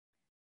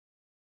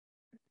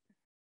mic.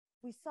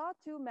 We saw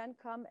two men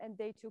come and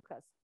they took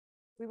us.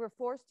 We were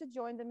forced to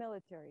join the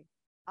military.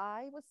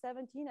 I was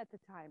 17 at the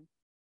time.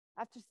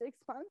 After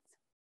 6 months,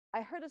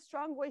 I heard a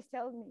strong voice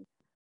telling me,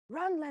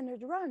 "Run,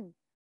 Leonard, run."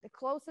 The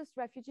closest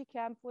refugee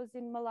camp was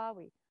in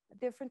Malawi, a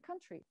different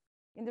country.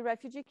 In the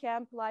refugee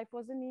camp, life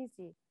wasn't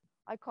easy.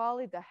 I call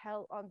it the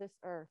hell on this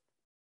earth.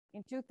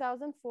 In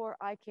 2004,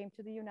 I came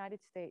to the United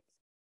States.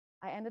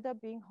 I ended up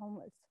being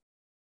homeless.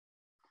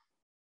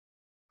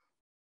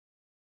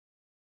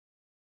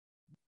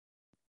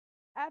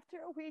 After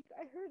a week,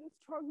 I heard a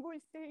strong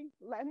voice saying,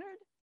 "Leonard,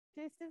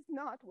 this is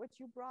not what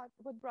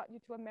brought you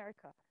to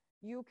America.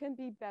 You can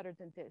be better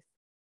than this.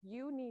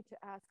 You need to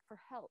ask for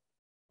help.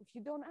 If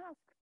you don't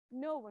ask,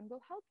 no one will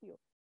help you.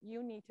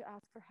 You need to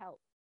ask for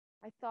help."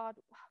 I thought,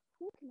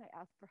 who can I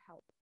ask for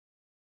help?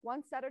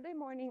 One Saturday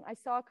morning, I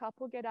saw a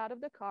couple get out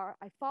of the car.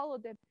 I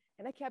followed them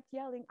and I kept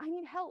yelling, "I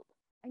need help.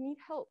 I need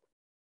help."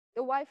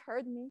 The wife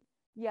heard me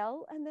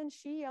yell, and then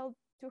she yelled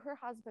to her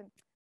husband,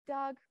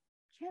 "Doug,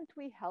 can't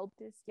we help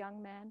this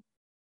young man?"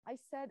 I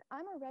said,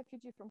 "I'm a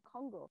refugee from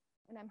Congo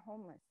and I'm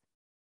homeless."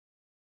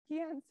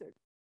 He answered,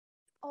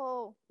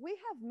 "Oh, we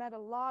have met a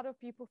lot of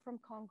people from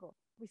Congo.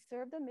 We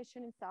served a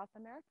mission in South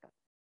America.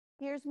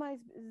 Here's my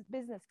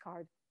business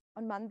card."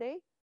 On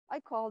Monday, I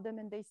called them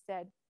and they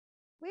said,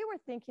 "We were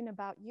thinking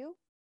about you.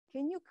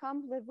 Can you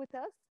come live with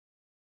us?"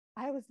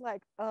 I was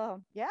like,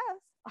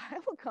 yes, I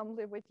will come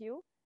live with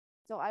you.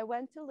 So I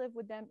went to live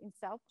with them in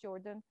South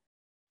Jordan.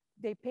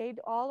 They paid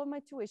all of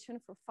my tuition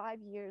for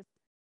 5 years,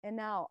 and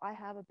now I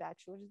have a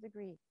bachelor's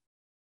degree.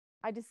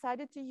 I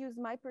decided to use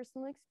my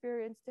personal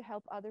experience to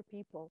help other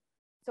people.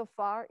 So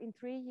far, in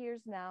 3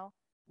 years now,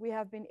 we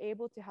have been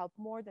able to help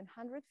more than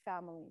 100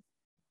 families.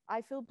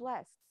 I feel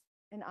blessed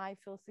and I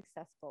feel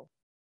successful.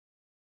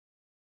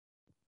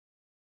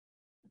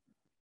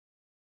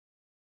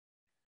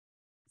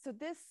 So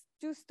these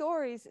two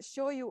stories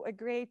show you a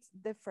great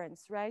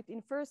difference, right?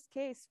 In first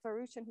case,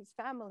 Farouche and his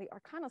family are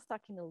kind of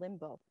stuck in a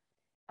limbo.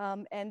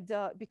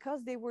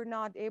 Because they were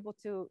not able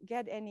to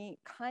get any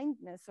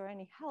kindness or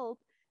any help,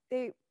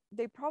 they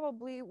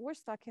probably were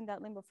stuck in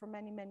that limbo for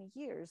many, many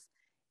years.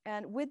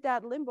 And with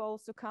that limbo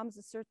also comes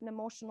a certain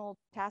emotional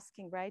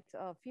tasking, right,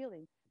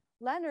 feeling.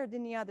 Leonard,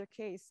 in the other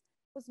case,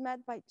 was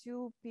met by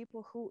two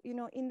people who,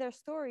 in their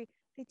story,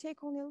 they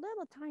take only a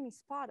little tiny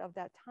spot of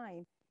that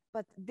time,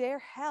 but their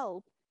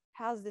help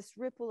has this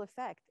ripple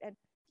effect. And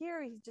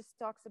here he just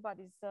talks about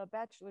his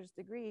bachelor's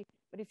degree,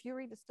 but if you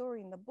read the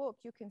story in the book,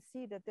 you can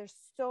see that there's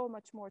so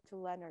much more to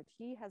Leonard.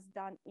 He has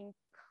done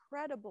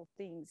incredible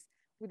things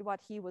with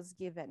what he was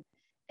given.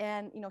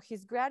 And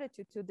his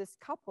gratitude to this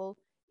couple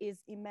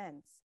is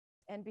immense.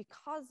 And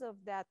because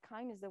of that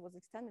kindness that was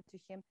extended to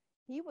him,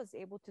 he was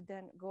able to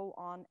then go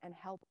on and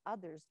help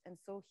others. And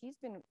so he's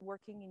been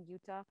working in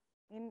Utah,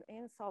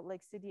 in Salt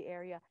Lake City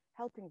area,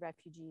 helping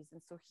refugees.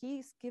 And so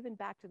he's given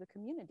back to the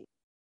community.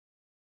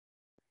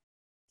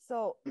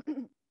 So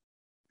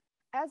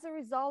as a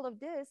result of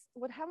this,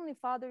 what Heavenly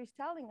Father is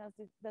telling us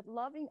is that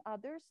loving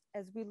others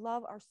as we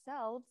love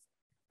ourselves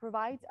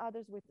provides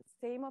others with the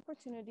same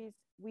opportunities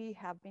we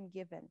have been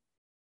given,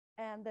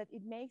 and that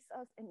it makes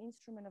us an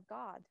instrument of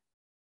God.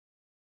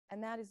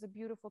 And that is a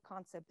beautiful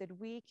concept, that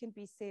we can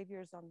be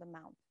saviors on the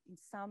mount in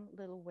some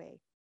little way.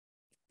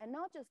 And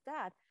not just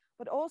that,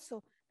 but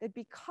also that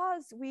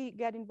because we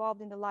get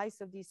involved in the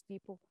lives of these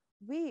people,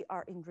 we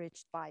are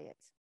enriched by it.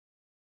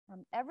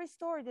 Every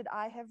story that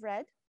I have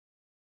read,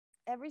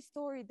 every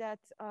story that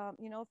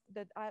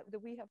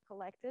that we have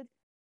collected,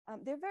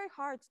 they're very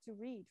hard to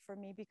read for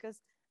me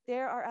because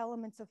there are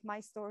elements of my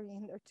story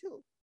in there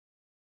too.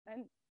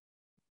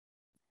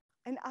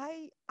 And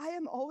I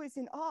am always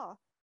in awe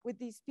with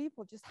these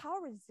people, just how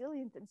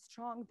resilient and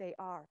strong they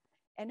are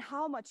and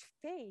how much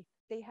faith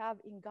they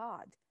have in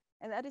God.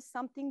 And that is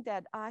something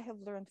that I have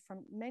learned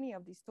from many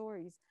of these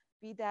stories,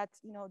 be that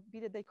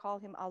they call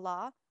him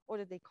Allah or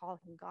that they call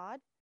him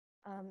God.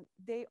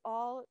 They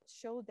all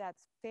show that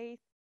faith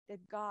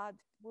that God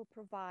will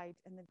provide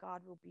and that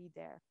God will be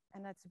there.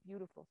 And that's a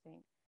beautiful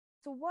thing.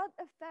 So what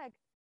effect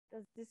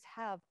does this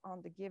have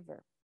on the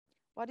giver?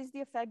 What is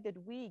the effect that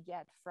we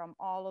get from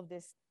all of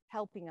this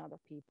helping other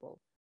people?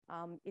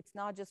 It's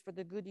not just for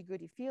the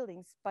goody-goody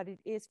feelings, but it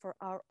is for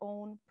our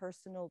own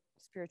personal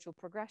spiritual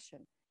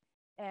progression.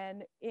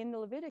 And in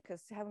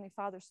Leviticus, Heavenly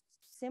Father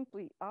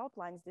simply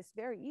outlines this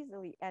very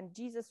easily, and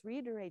Jesus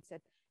reiterates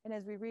it. And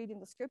as we read in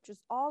the scriptures,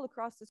 all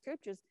across the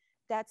scriptures,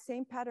 that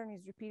same pattern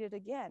is repeated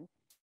again.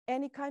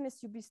 Any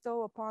kindness you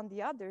bestow upon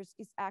the others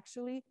is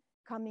actually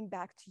coming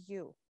back to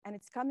you, and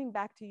it's coming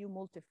back to you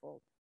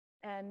multifold.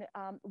 And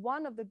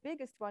one of the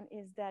biggest one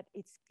is that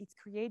it's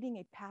creating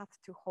a path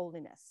to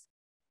holiness.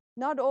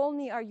 Not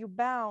only are you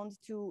bound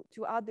to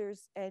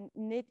others and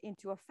knit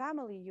into a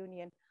family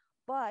union,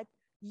 but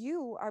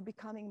you are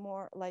becoming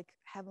more like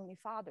Heavenly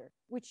Father,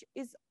 which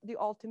is the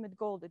ultimate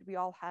goal that we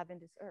all have in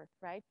this earth,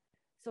 right?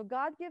 So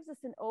God gives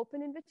us an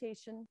open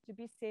invitation to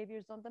be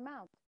saviors on the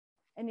mount.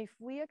 And if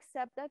we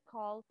accept that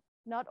call,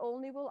 not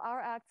only will our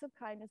acts of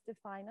kindness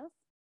define us,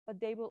 but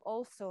they will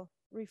also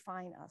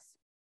refine us.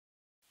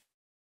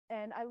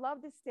 And I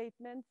love this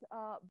statement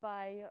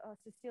by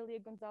Cecilia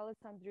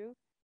Gonzalez-Andrew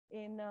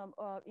in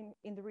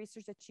the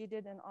research that she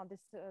did on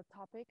this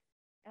topic.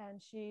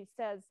 And she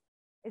says,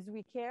 as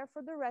we care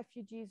for the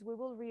refugees, we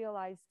will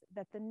realize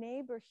that the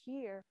neighbor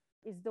here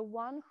is the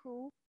one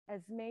who,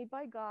 as made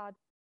by God,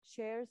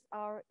 shares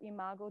our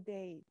imago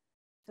Dei.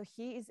 So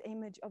he is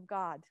image of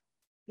God.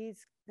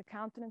 The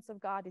countenance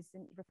of God is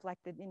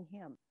reflected in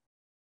him.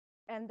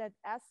 And that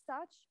as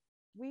such,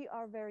 we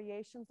are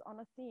variations on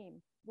a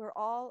theme. We're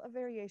all a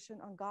variation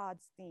on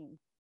God's theme.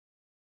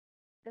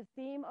 The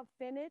theme of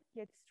finite,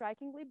 yet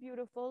strikingly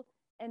beautiful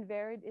and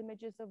varied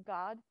images of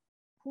God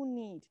who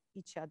need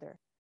each other.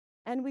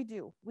 And we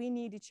do. We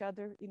need each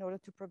other in order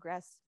to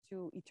progress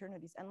to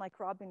eternities. And like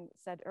Robin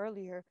said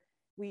earlier,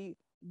 we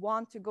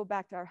want to go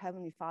back to our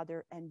Heavenly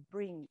Father and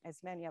bring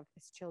as many of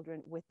his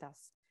children with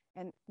us.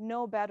 And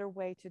no better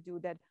way to do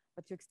that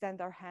but to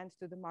extend our hands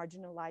to the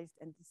marginalized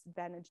and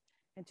disadvantaged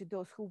and to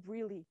those who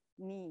really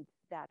need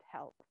that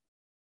help.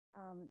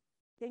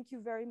 Thank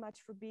you very much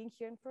for being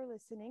here and for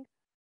listening.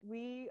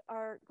 We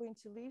are going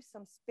to leave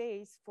some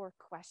space for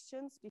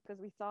questions because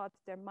we thought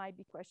there might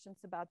be questions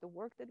about the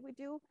work that we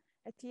do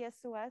at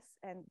TSOS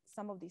and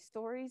some of these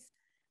stories.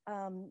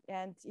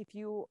 And if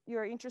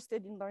you're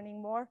interested in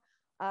learning more,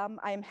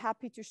 I am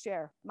happy to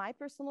share my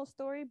personal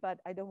story, but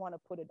I don't want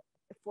to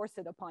force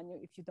it upon you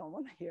if you don't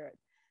want to hear it.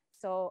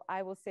 So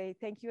I will say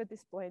thank you at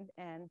this point,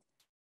 and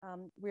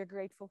we're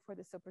grateful for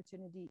this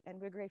opportunity, and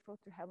we're grateful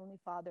to Heavenly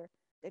Father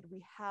that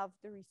we have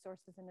the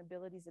resources and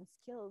abilities and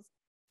skills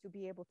to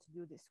be able to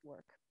do this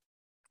work.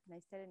 And I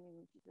said it in the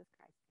name of Jesus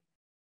Christ.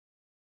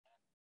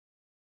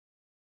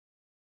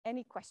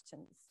 Any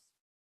questions?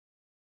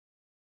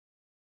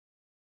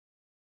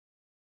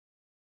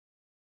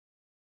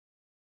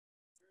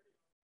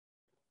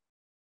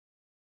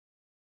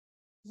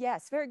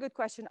 Yes, very good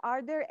question.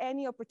 Are there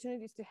any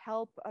opportunities to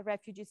help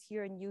refugees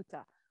here in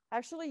Utah?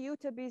 Actually,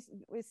 Utah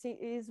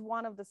is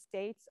one of the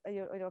states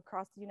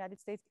across the United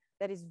States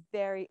that is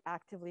very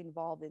actively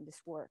involved in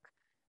this work,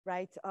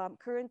 right?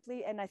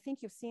 Currently, and I think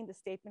you've seen the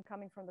statement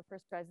coming from the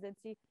first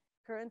presidency,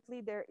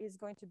 currently there is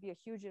going to be a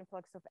huge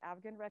influx of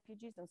Afghan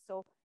refugees. And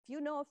so if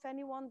you know of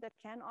anyone that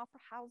can offer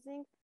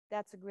housing,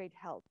 that's a great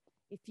help.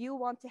 If you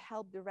want to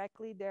help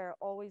directly, there are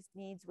always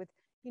needs with,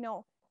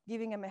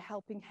 giving them a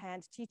helping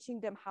hand, teaching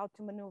them how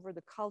to maneuver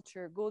the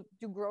culture, go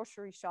do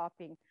grocery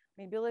shopping.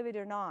 I mean, believe it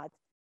or not,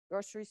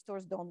 grocery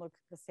stores don't look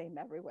the same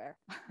everywhere.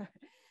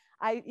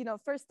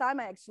 First time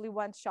I actually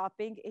went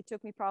shopping, it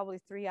took me probably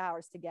 3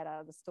 hours to get out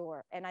of the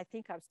store. And I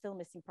think I'm still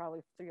missing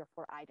probably 3 or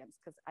 4 items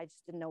because I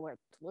just didn't know where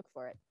to look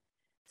for it.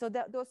 So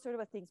those sort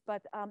of things.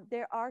 But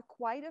there are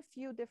quite a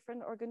few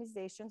different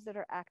organizations that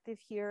are active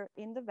here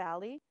in the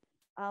Valley,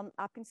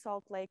 up in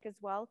Salt Lake as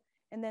well.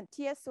 And then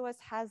TSOS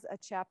has a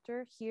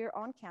chapter here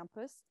on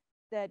campus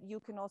that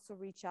you can also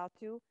reach out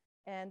to.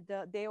 And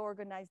they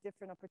organize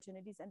different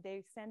opportunities, and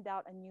they send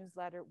out a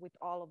newsletter with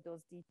all of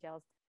those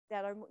details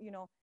that are,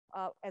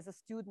 as a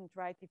student,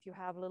 right? If you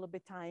have a little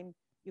bit time,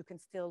 you can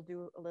still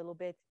do a little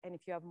bit. And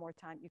if you have more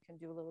time, you can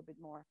do a little bit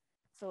more.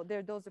 So there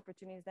are those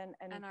opportunities then.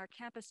 And our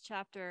campus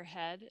chapter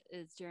head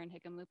is Jaron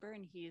Hickenlooper,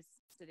 and he's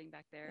sitting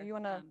back there. You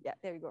want to, yeah,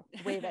 there you go.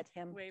 Wave at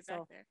him. Wave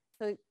back there.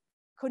 So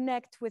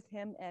connect with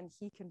him, and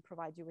he can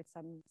provide you with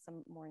some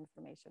more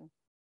information.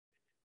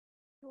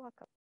 You're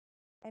welcome.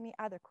 Any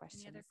other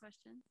questions? Any other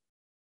questions?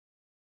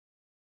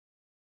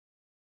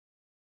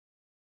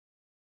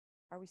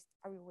 Are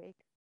we awake?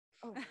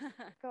 Oh,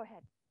 go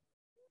ahead.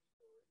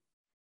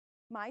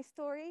 My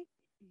story,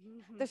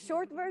 the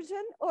short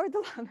version or the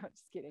long? No,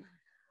 just kidding.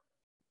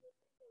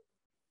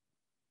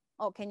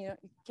 Oh, you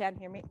can't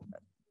hear me?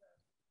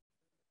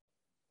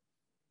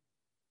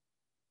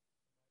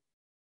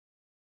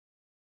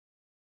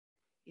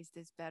 Is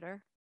this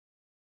better?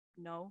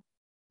 No?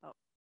 Oh.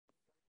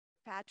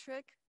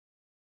 Patrick,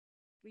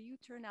 will you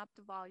turn up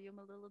the volume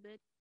a little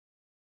bit?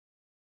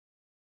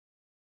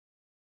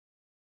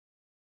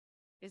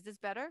 Is this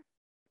better?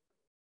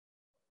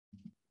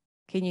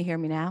 Can you hear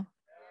me now?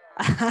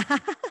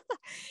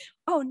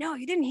 Oh, no,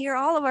 you didn't hear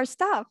all of our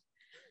stuff.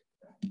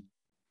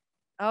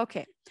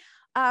 Okay.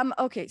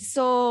 Okay,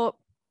 so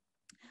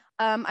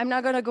I'm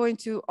not going to go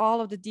into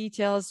all of the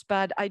details,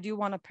 but I do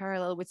want to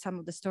parallel with some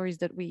of the stories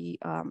that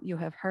you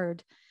have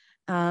heard,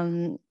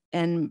 and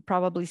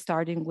probably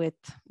starting with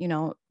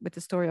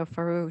the story of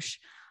Farouche.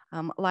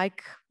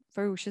 Like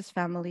Farouche's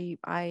family,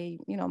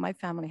 my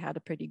family had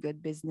a pretty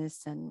good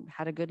business and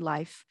had a good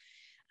life.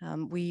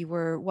 We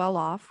were well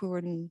off, we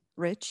weren't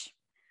rich,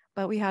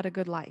 but we had a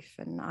good life,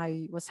 and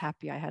I was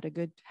happy. I had a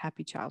good,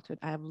 happy childhood.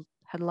 I have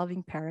had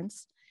loving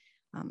parents,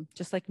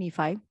 just like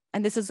Nephi.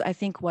 And this is, I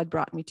think, what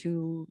brought me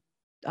to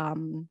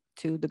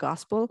the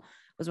gospel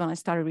was when I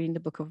started reading the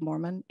Book of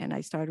Mormon and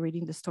I started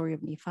reading the story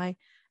of Nephi.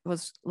 It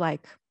was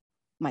like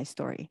my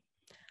story,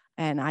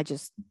 and I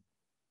just,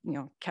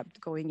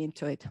 kept going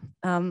into it.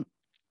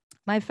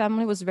 My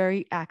family was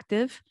very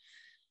active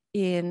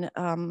in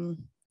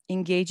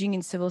engaging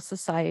in civil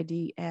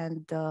society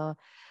and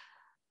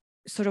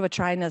sort of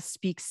trying to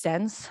speak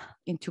sense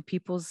into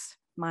people's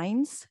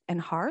minds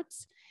and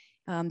hearts.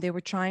 They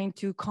were trying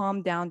to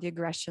calm down the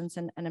aggressions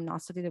and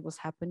animosity that was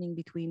happening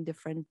between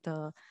different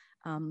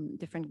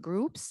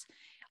groups.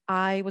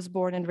 I was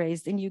born and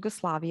raised in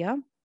Yugoslavia,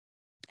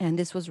 and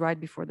this was right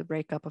before the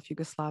breakup of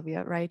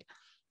Yugoslavia, right?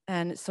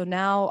 And so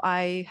now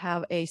I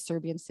have a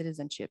Serbian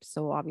citizenship.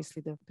 So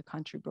obviously the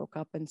country broke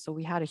up. And so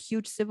we had a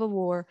huge civil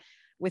war.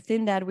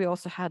 Within that, we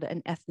also had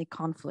an ethnic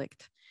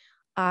conflict.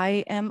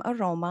 I am a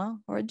Roma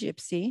or a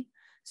Gypsy.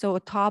 So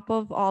on top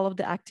of all of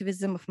the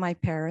activism of my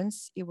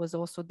parents, it was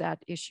also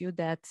that issue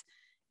that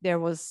there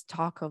was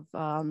talk of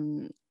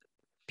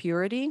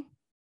purity,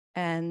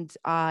 and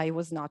I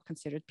was not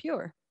considered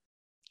pure.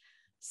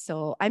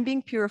 So I'm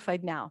being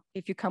purified now.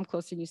 If you come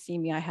closer and you see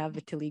me, I have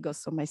vitiligo,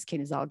 so my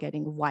skin is all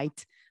getting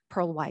white,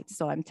 pearl white.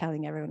 So I'm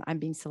telling everyone I'm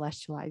being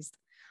celestialized.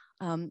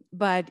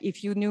 But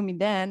if you knew me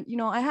then,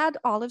 I had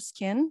olive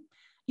skin.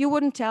 You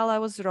wouldn't tell I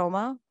was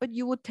Roma, but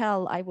you would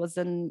tell I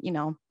wasn't,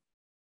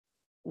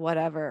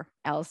 whatever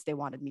else they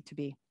wanted me to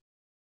be.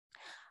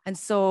 And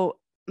so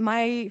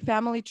my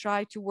family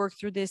tried to work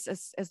through this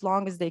as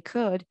long as they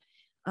could.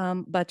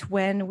 But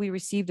when we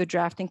received a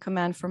drafting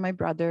command from my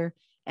brother,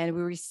 and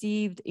we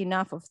received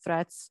enough of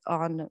threats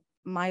on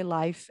my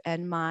life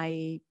and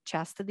my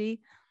chastity,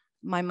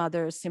 my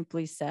mother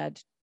simply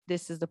said,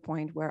 this is the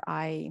point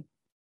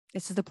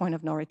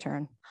of no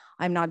return.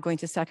 I'm not going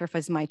to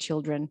sacrifice my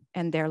children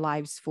and their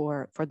lives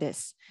for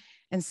this.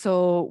 And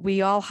so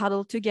we all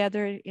huddled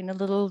together in a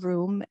little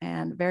room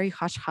and very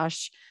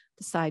hush-hush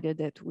decided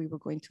that we were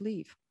going to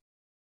leave.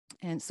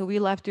 And so we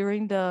left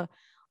during the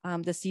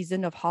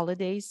season of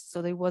holidays.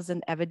 So it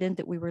wasn't evident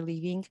that we were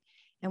leaving.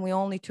 And we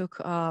only took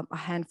a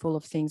handful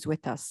of things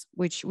with us,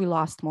 which we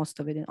lost most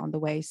of it on the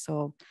way.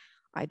 So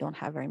I don't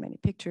have very many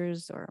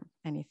pictures or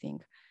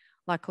anything.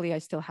 Luckily, I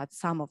still had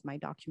some of my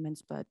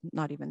documents, but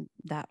not even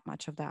that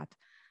much of that.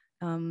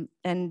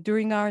 And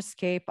during our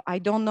escape, I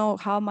don't know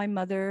how my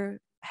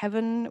mother,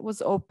 heaven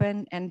was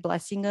open and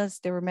blessing us.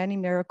 There were many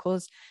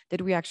miracles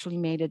that we actually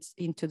made it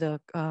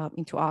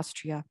into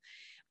Austria.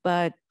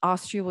 But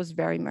Austria was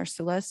very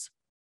merciless.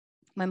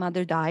 My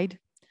mother died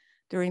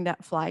during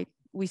that flight.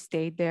 We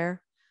stayed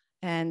there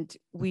and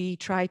we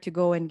tried to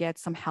go and get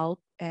some help,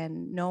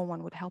 and no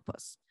one would help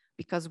us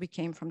because we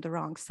came from the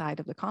wrong side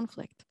of the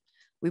conflict.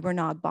 We were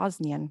not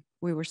Bosnian,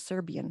 we were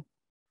Serbian,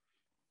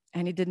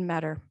 and it didn't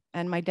matter.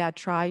 And my dad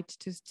tried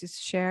to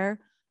share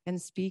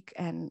and speak,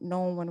 and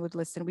no one would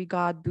listen. We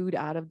got booed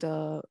out of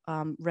the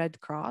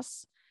Red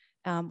Cross.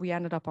 We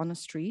ended up on the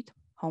street,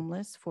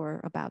 homeless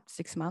for about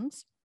 6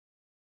 months.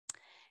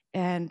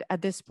 And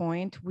at this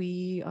point,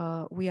 we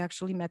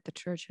actually met the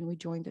church and we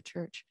joined the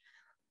church.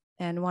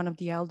 And one of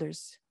the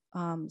elders,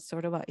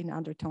 sort of in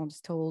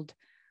undertones, told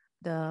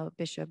the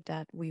bishop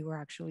that we were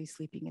actually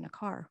sleeping in a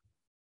car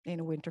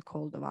in a winter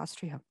cold of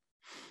Austria.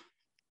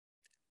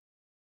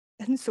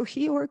 And so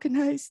he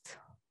organized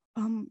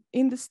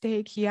in the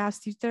stake. He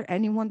asked, is there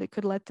anyone that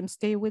could let them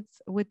stay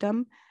with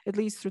them, at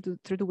least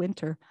through the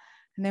winter?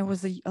 And there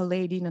was a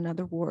lady in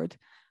another ward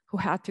who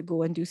had to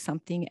go and do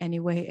something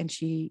anyway, and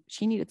she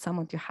needed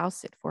someone to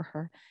house it for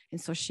her.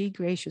 And so she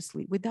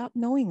graciously, without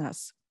knowing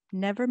us,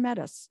 never met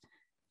us,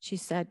 she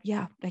said,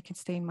 yeah, I can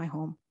stay in my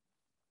home.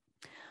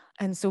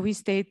 And so we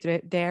stayed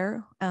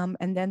there.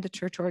 And then the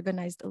church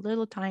organized a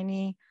little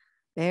tiny,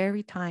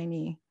 very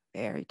tiny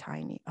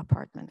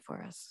apartment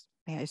for us.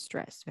 May I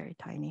stress, very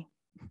tiny.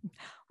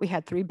 We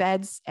had 3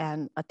 beds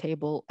and a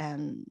table,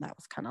 and that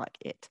was kind of like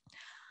it.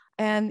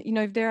 And,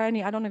 if there are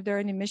any, I don't know if there are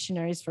any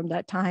missionaries from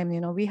that time,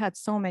 we had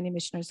so many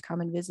missionaries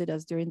come and visit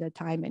us during that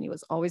time. And it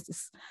was always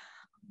this,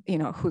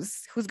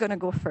 who's going to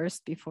go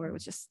first before it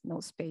was just no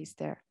space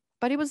there.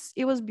 But it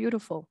was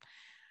beautiful.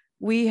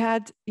 We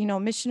had,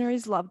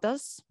 missionaries loved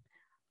us.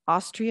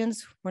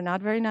 Austrians were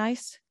not very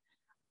nice,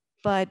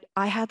 but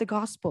I had the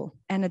gospel.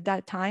 And at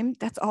that time,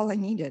 that's all I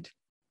needed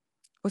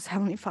was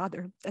Heavenly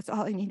Father. That's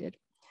all I needed.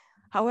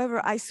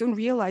 However, I soon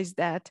realized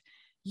that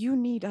you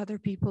need other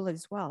people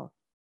as well.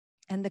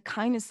 And the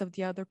kindness of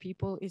the other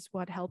people is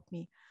what helped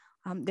me.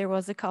 There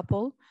was a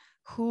couple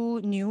who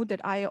knew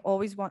that I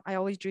always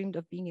dreamed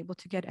of being able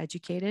to get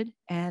educated,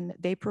 and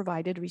they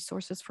provided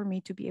resources for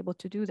me to be able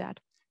to do that.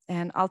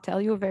 And I'll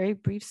tell you a very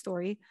brief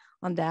story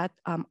on that.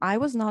 I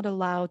was not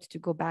allowed to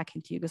go back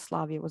into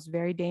Yugoslavia. It was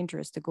very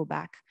dangerous to go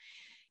back.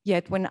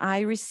 Yet when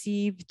I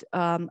received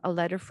a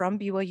letter from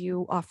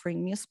BYU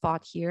offering me a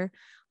spot here,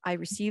 I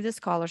received a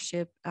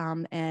scholarship,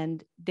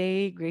 and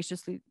they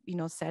graciously,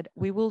 said,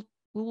 we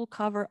will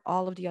cover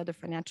all of the other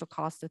financial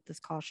costs that the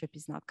scholarship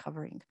is not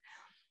covering.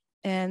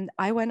 And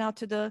I went out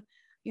to the,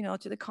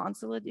 to the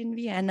consulate in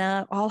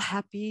Vienna, all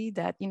happy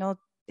that,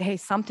 hey,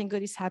 something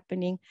good is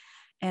happening.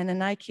 And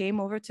then I came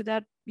over to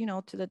that,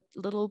 to the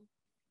little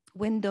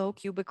window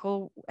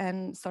cubicle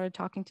and started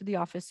talking to the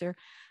officer.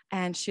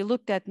 And she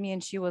looked at me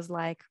and she was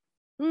like,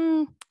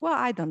 well,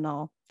 I don't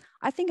know.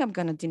 I think I'm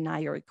going to deny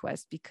your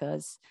request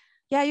because,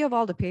 yeah, you have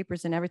all the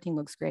papers and everything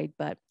looks great,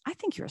 but I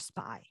think you're a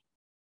spy.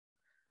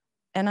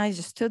 And I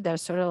just stood there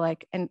sort of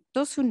like, and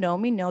those who know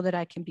me know that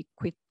I can be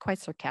quite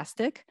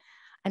sarcastic.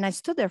 And I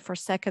stood there for a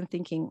second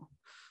thinking,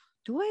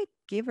 do I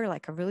give her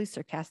like a really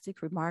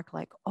sarcastic remark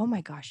like, oh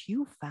my gosh,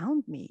 you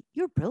found me,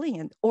 you're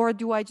brilliant? Or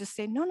do I just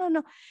say,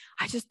 no,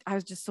 I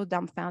was just so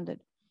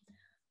dumbfounded.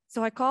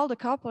 So I called a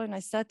couple and I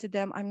said to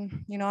them,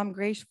 I'm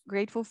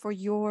grateful for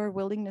your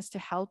willingness to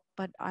help,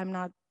 but I'm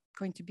not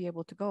going to be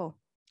able to go.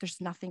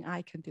 There's nothing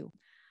I can do.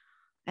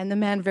 And the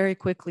man very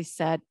quickly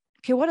said,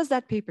 okay, what does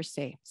that paper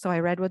say? So I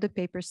read what the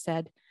paper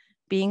said.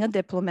 Being a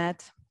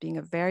diplomat, being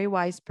a very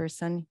wise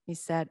person, he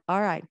said,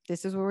 all right,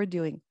 this is what we're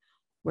doing.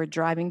 We're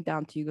driving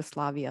down to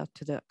Yugoslavia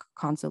to the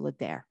consulate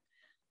there.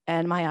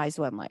 And my eyes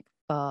went like,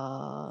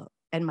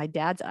 and my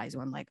dad's eyes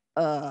went like,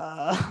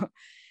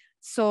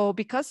 So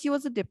because he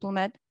was a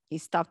diplomat, he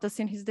stopped us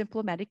in his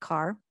diplomatic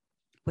car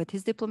with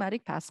his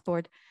diplomatic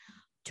passport,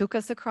 took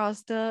us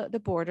across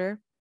the border.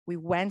 We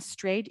went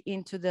straight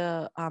into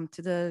the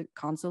to the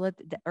consulate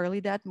early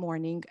that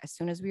morning. As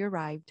soon as we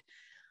arrived,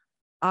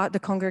 the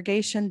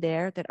congregation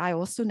there that I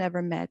also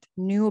never met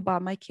knew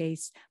about my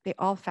case. They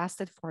all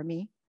fasted for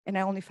me, and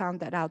I only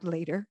found that out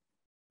later.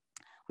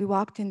 We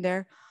walked in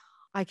there.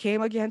 I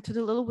came again to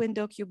the little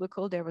window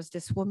cubicle. There was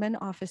this woman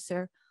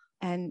officer,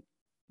 and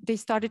they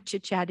started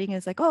chit-chatting.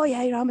 It's like, oh yeah,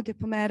 I'm a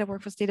diplomat. I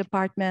work for State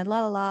Department,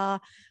 la la la.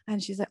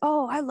 And she's like,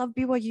 oh, I love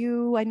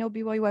BYU. I know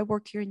BYU. I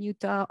work here in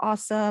Utah.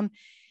 Awesome.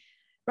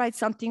 Write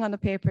something on the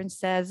paper and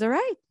says, all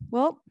right,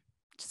 well,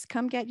 just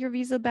come get your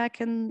visa back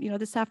and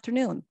this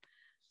afternoon.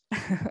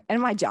 And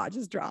my jaw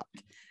just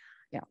dropped.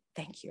 Yeah,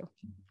 thank you.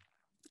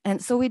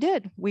 And so we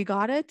did. We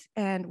got it.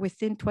 And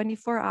within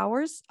 24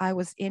 hours, I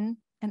was in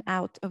and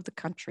out of the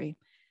country.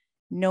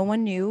 No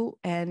one knew.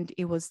 And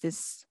it was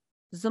this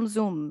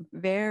zoom,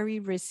 very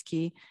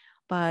risky,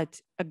 but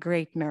a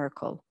great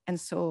miracle. And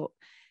so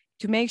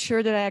to make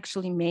sure that I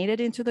actually made it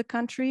into the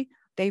country,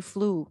 they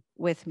flew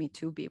with me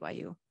to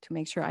BYU to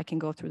make sure I can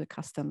go through the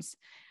customs.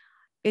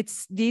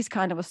 It's these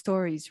kind of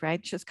stories,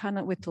 right? Just kind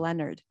of with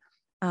Leonard.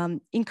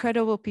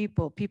 Incredible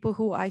people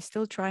who I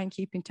still try and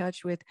keep in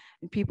touch with,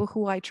 and people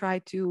who I try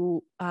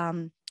to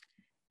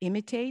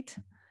imitate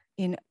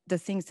in the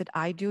things that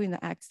I do, in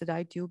the acts that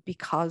I do,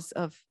 because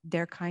of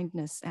their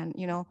kindness. And,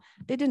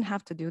 they didn't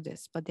have to do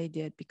this, but they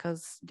did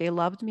because they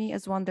loved me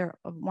as one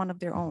of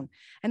their own.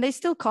 And they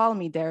still call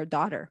me their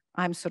daughter.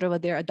 I'm sort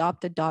of their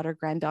adopted daughter,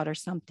 granddaughter,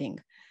 something.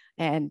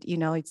 And,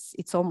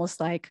 it's almost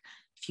like,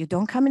 if you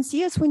don't come and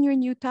see us when you're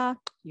in Utah,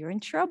 you're in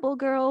trouble,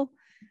 girl.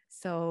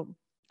 So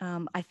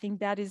I think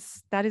that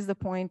is the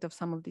point of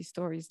some of these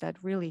stories, that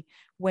really,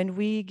 when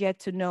we get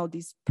to know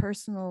these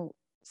personal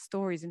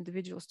stories,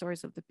 individual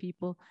stories of the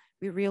people,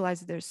 we realize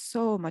that there's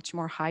so much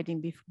more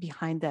hiding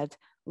behind that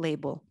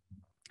label.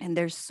 And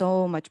there's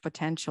so much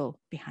potential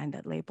behind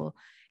that label.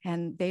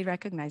 And they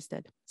recognized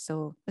it.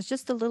 So it's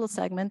just a little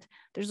segment.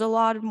 There's a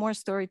lot more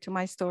story to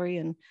my story.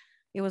 And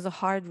it was a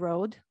hard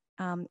road.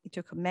 It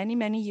took many,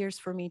 many years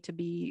for me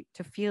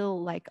to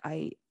feel like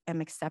I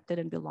am accepted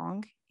and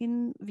belong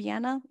in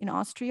Vienna, in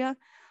Austria.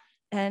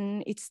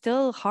 And it's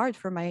still hard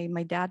for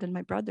my dad and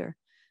my brother.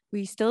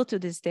 We still to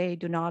this day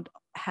do not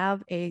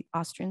have a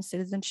Austrian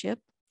citizenship.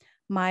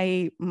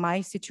 My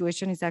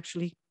situation is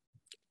actually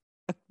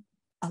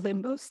a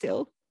limbo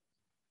still,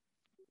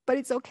 but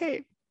it's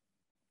okay.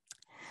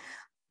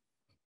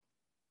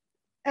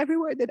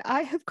 Everywhere that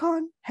I have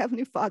gone,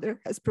 Heavenly Father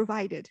has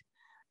provided.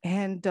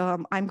 And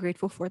I'm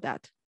grateful for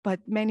that. But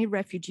many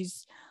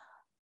refugees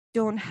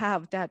don't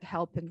have that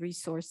help and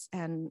resource.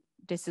 And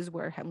this is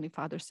where Heavenly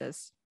Father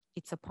says,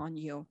 it's upon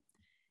you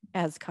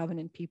as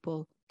covenant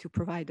people to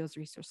provide those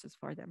resources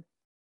for them.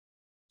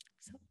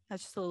 So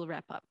that's just a little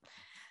wrap up.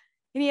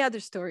 Any other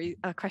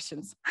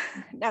questions?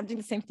 I'm doing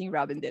the same thing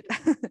Robin did.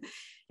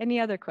 Any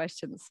other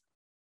questions?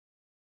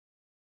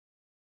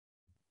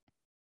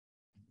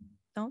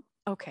 No?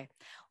 Okay.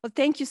 Well,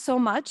 thank you so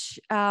much.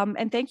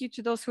 And thank you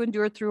to those who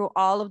endured through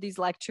all of these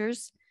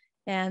lectures.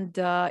 And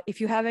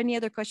if you have any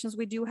other questions,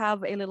 we do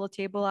have a little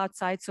table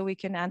outside so we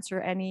can answer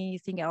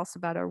anything else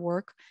about our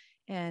work.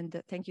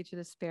 And thank you to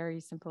the Sperry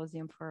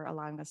Symposium for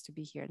allowing us to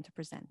be here and to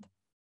present.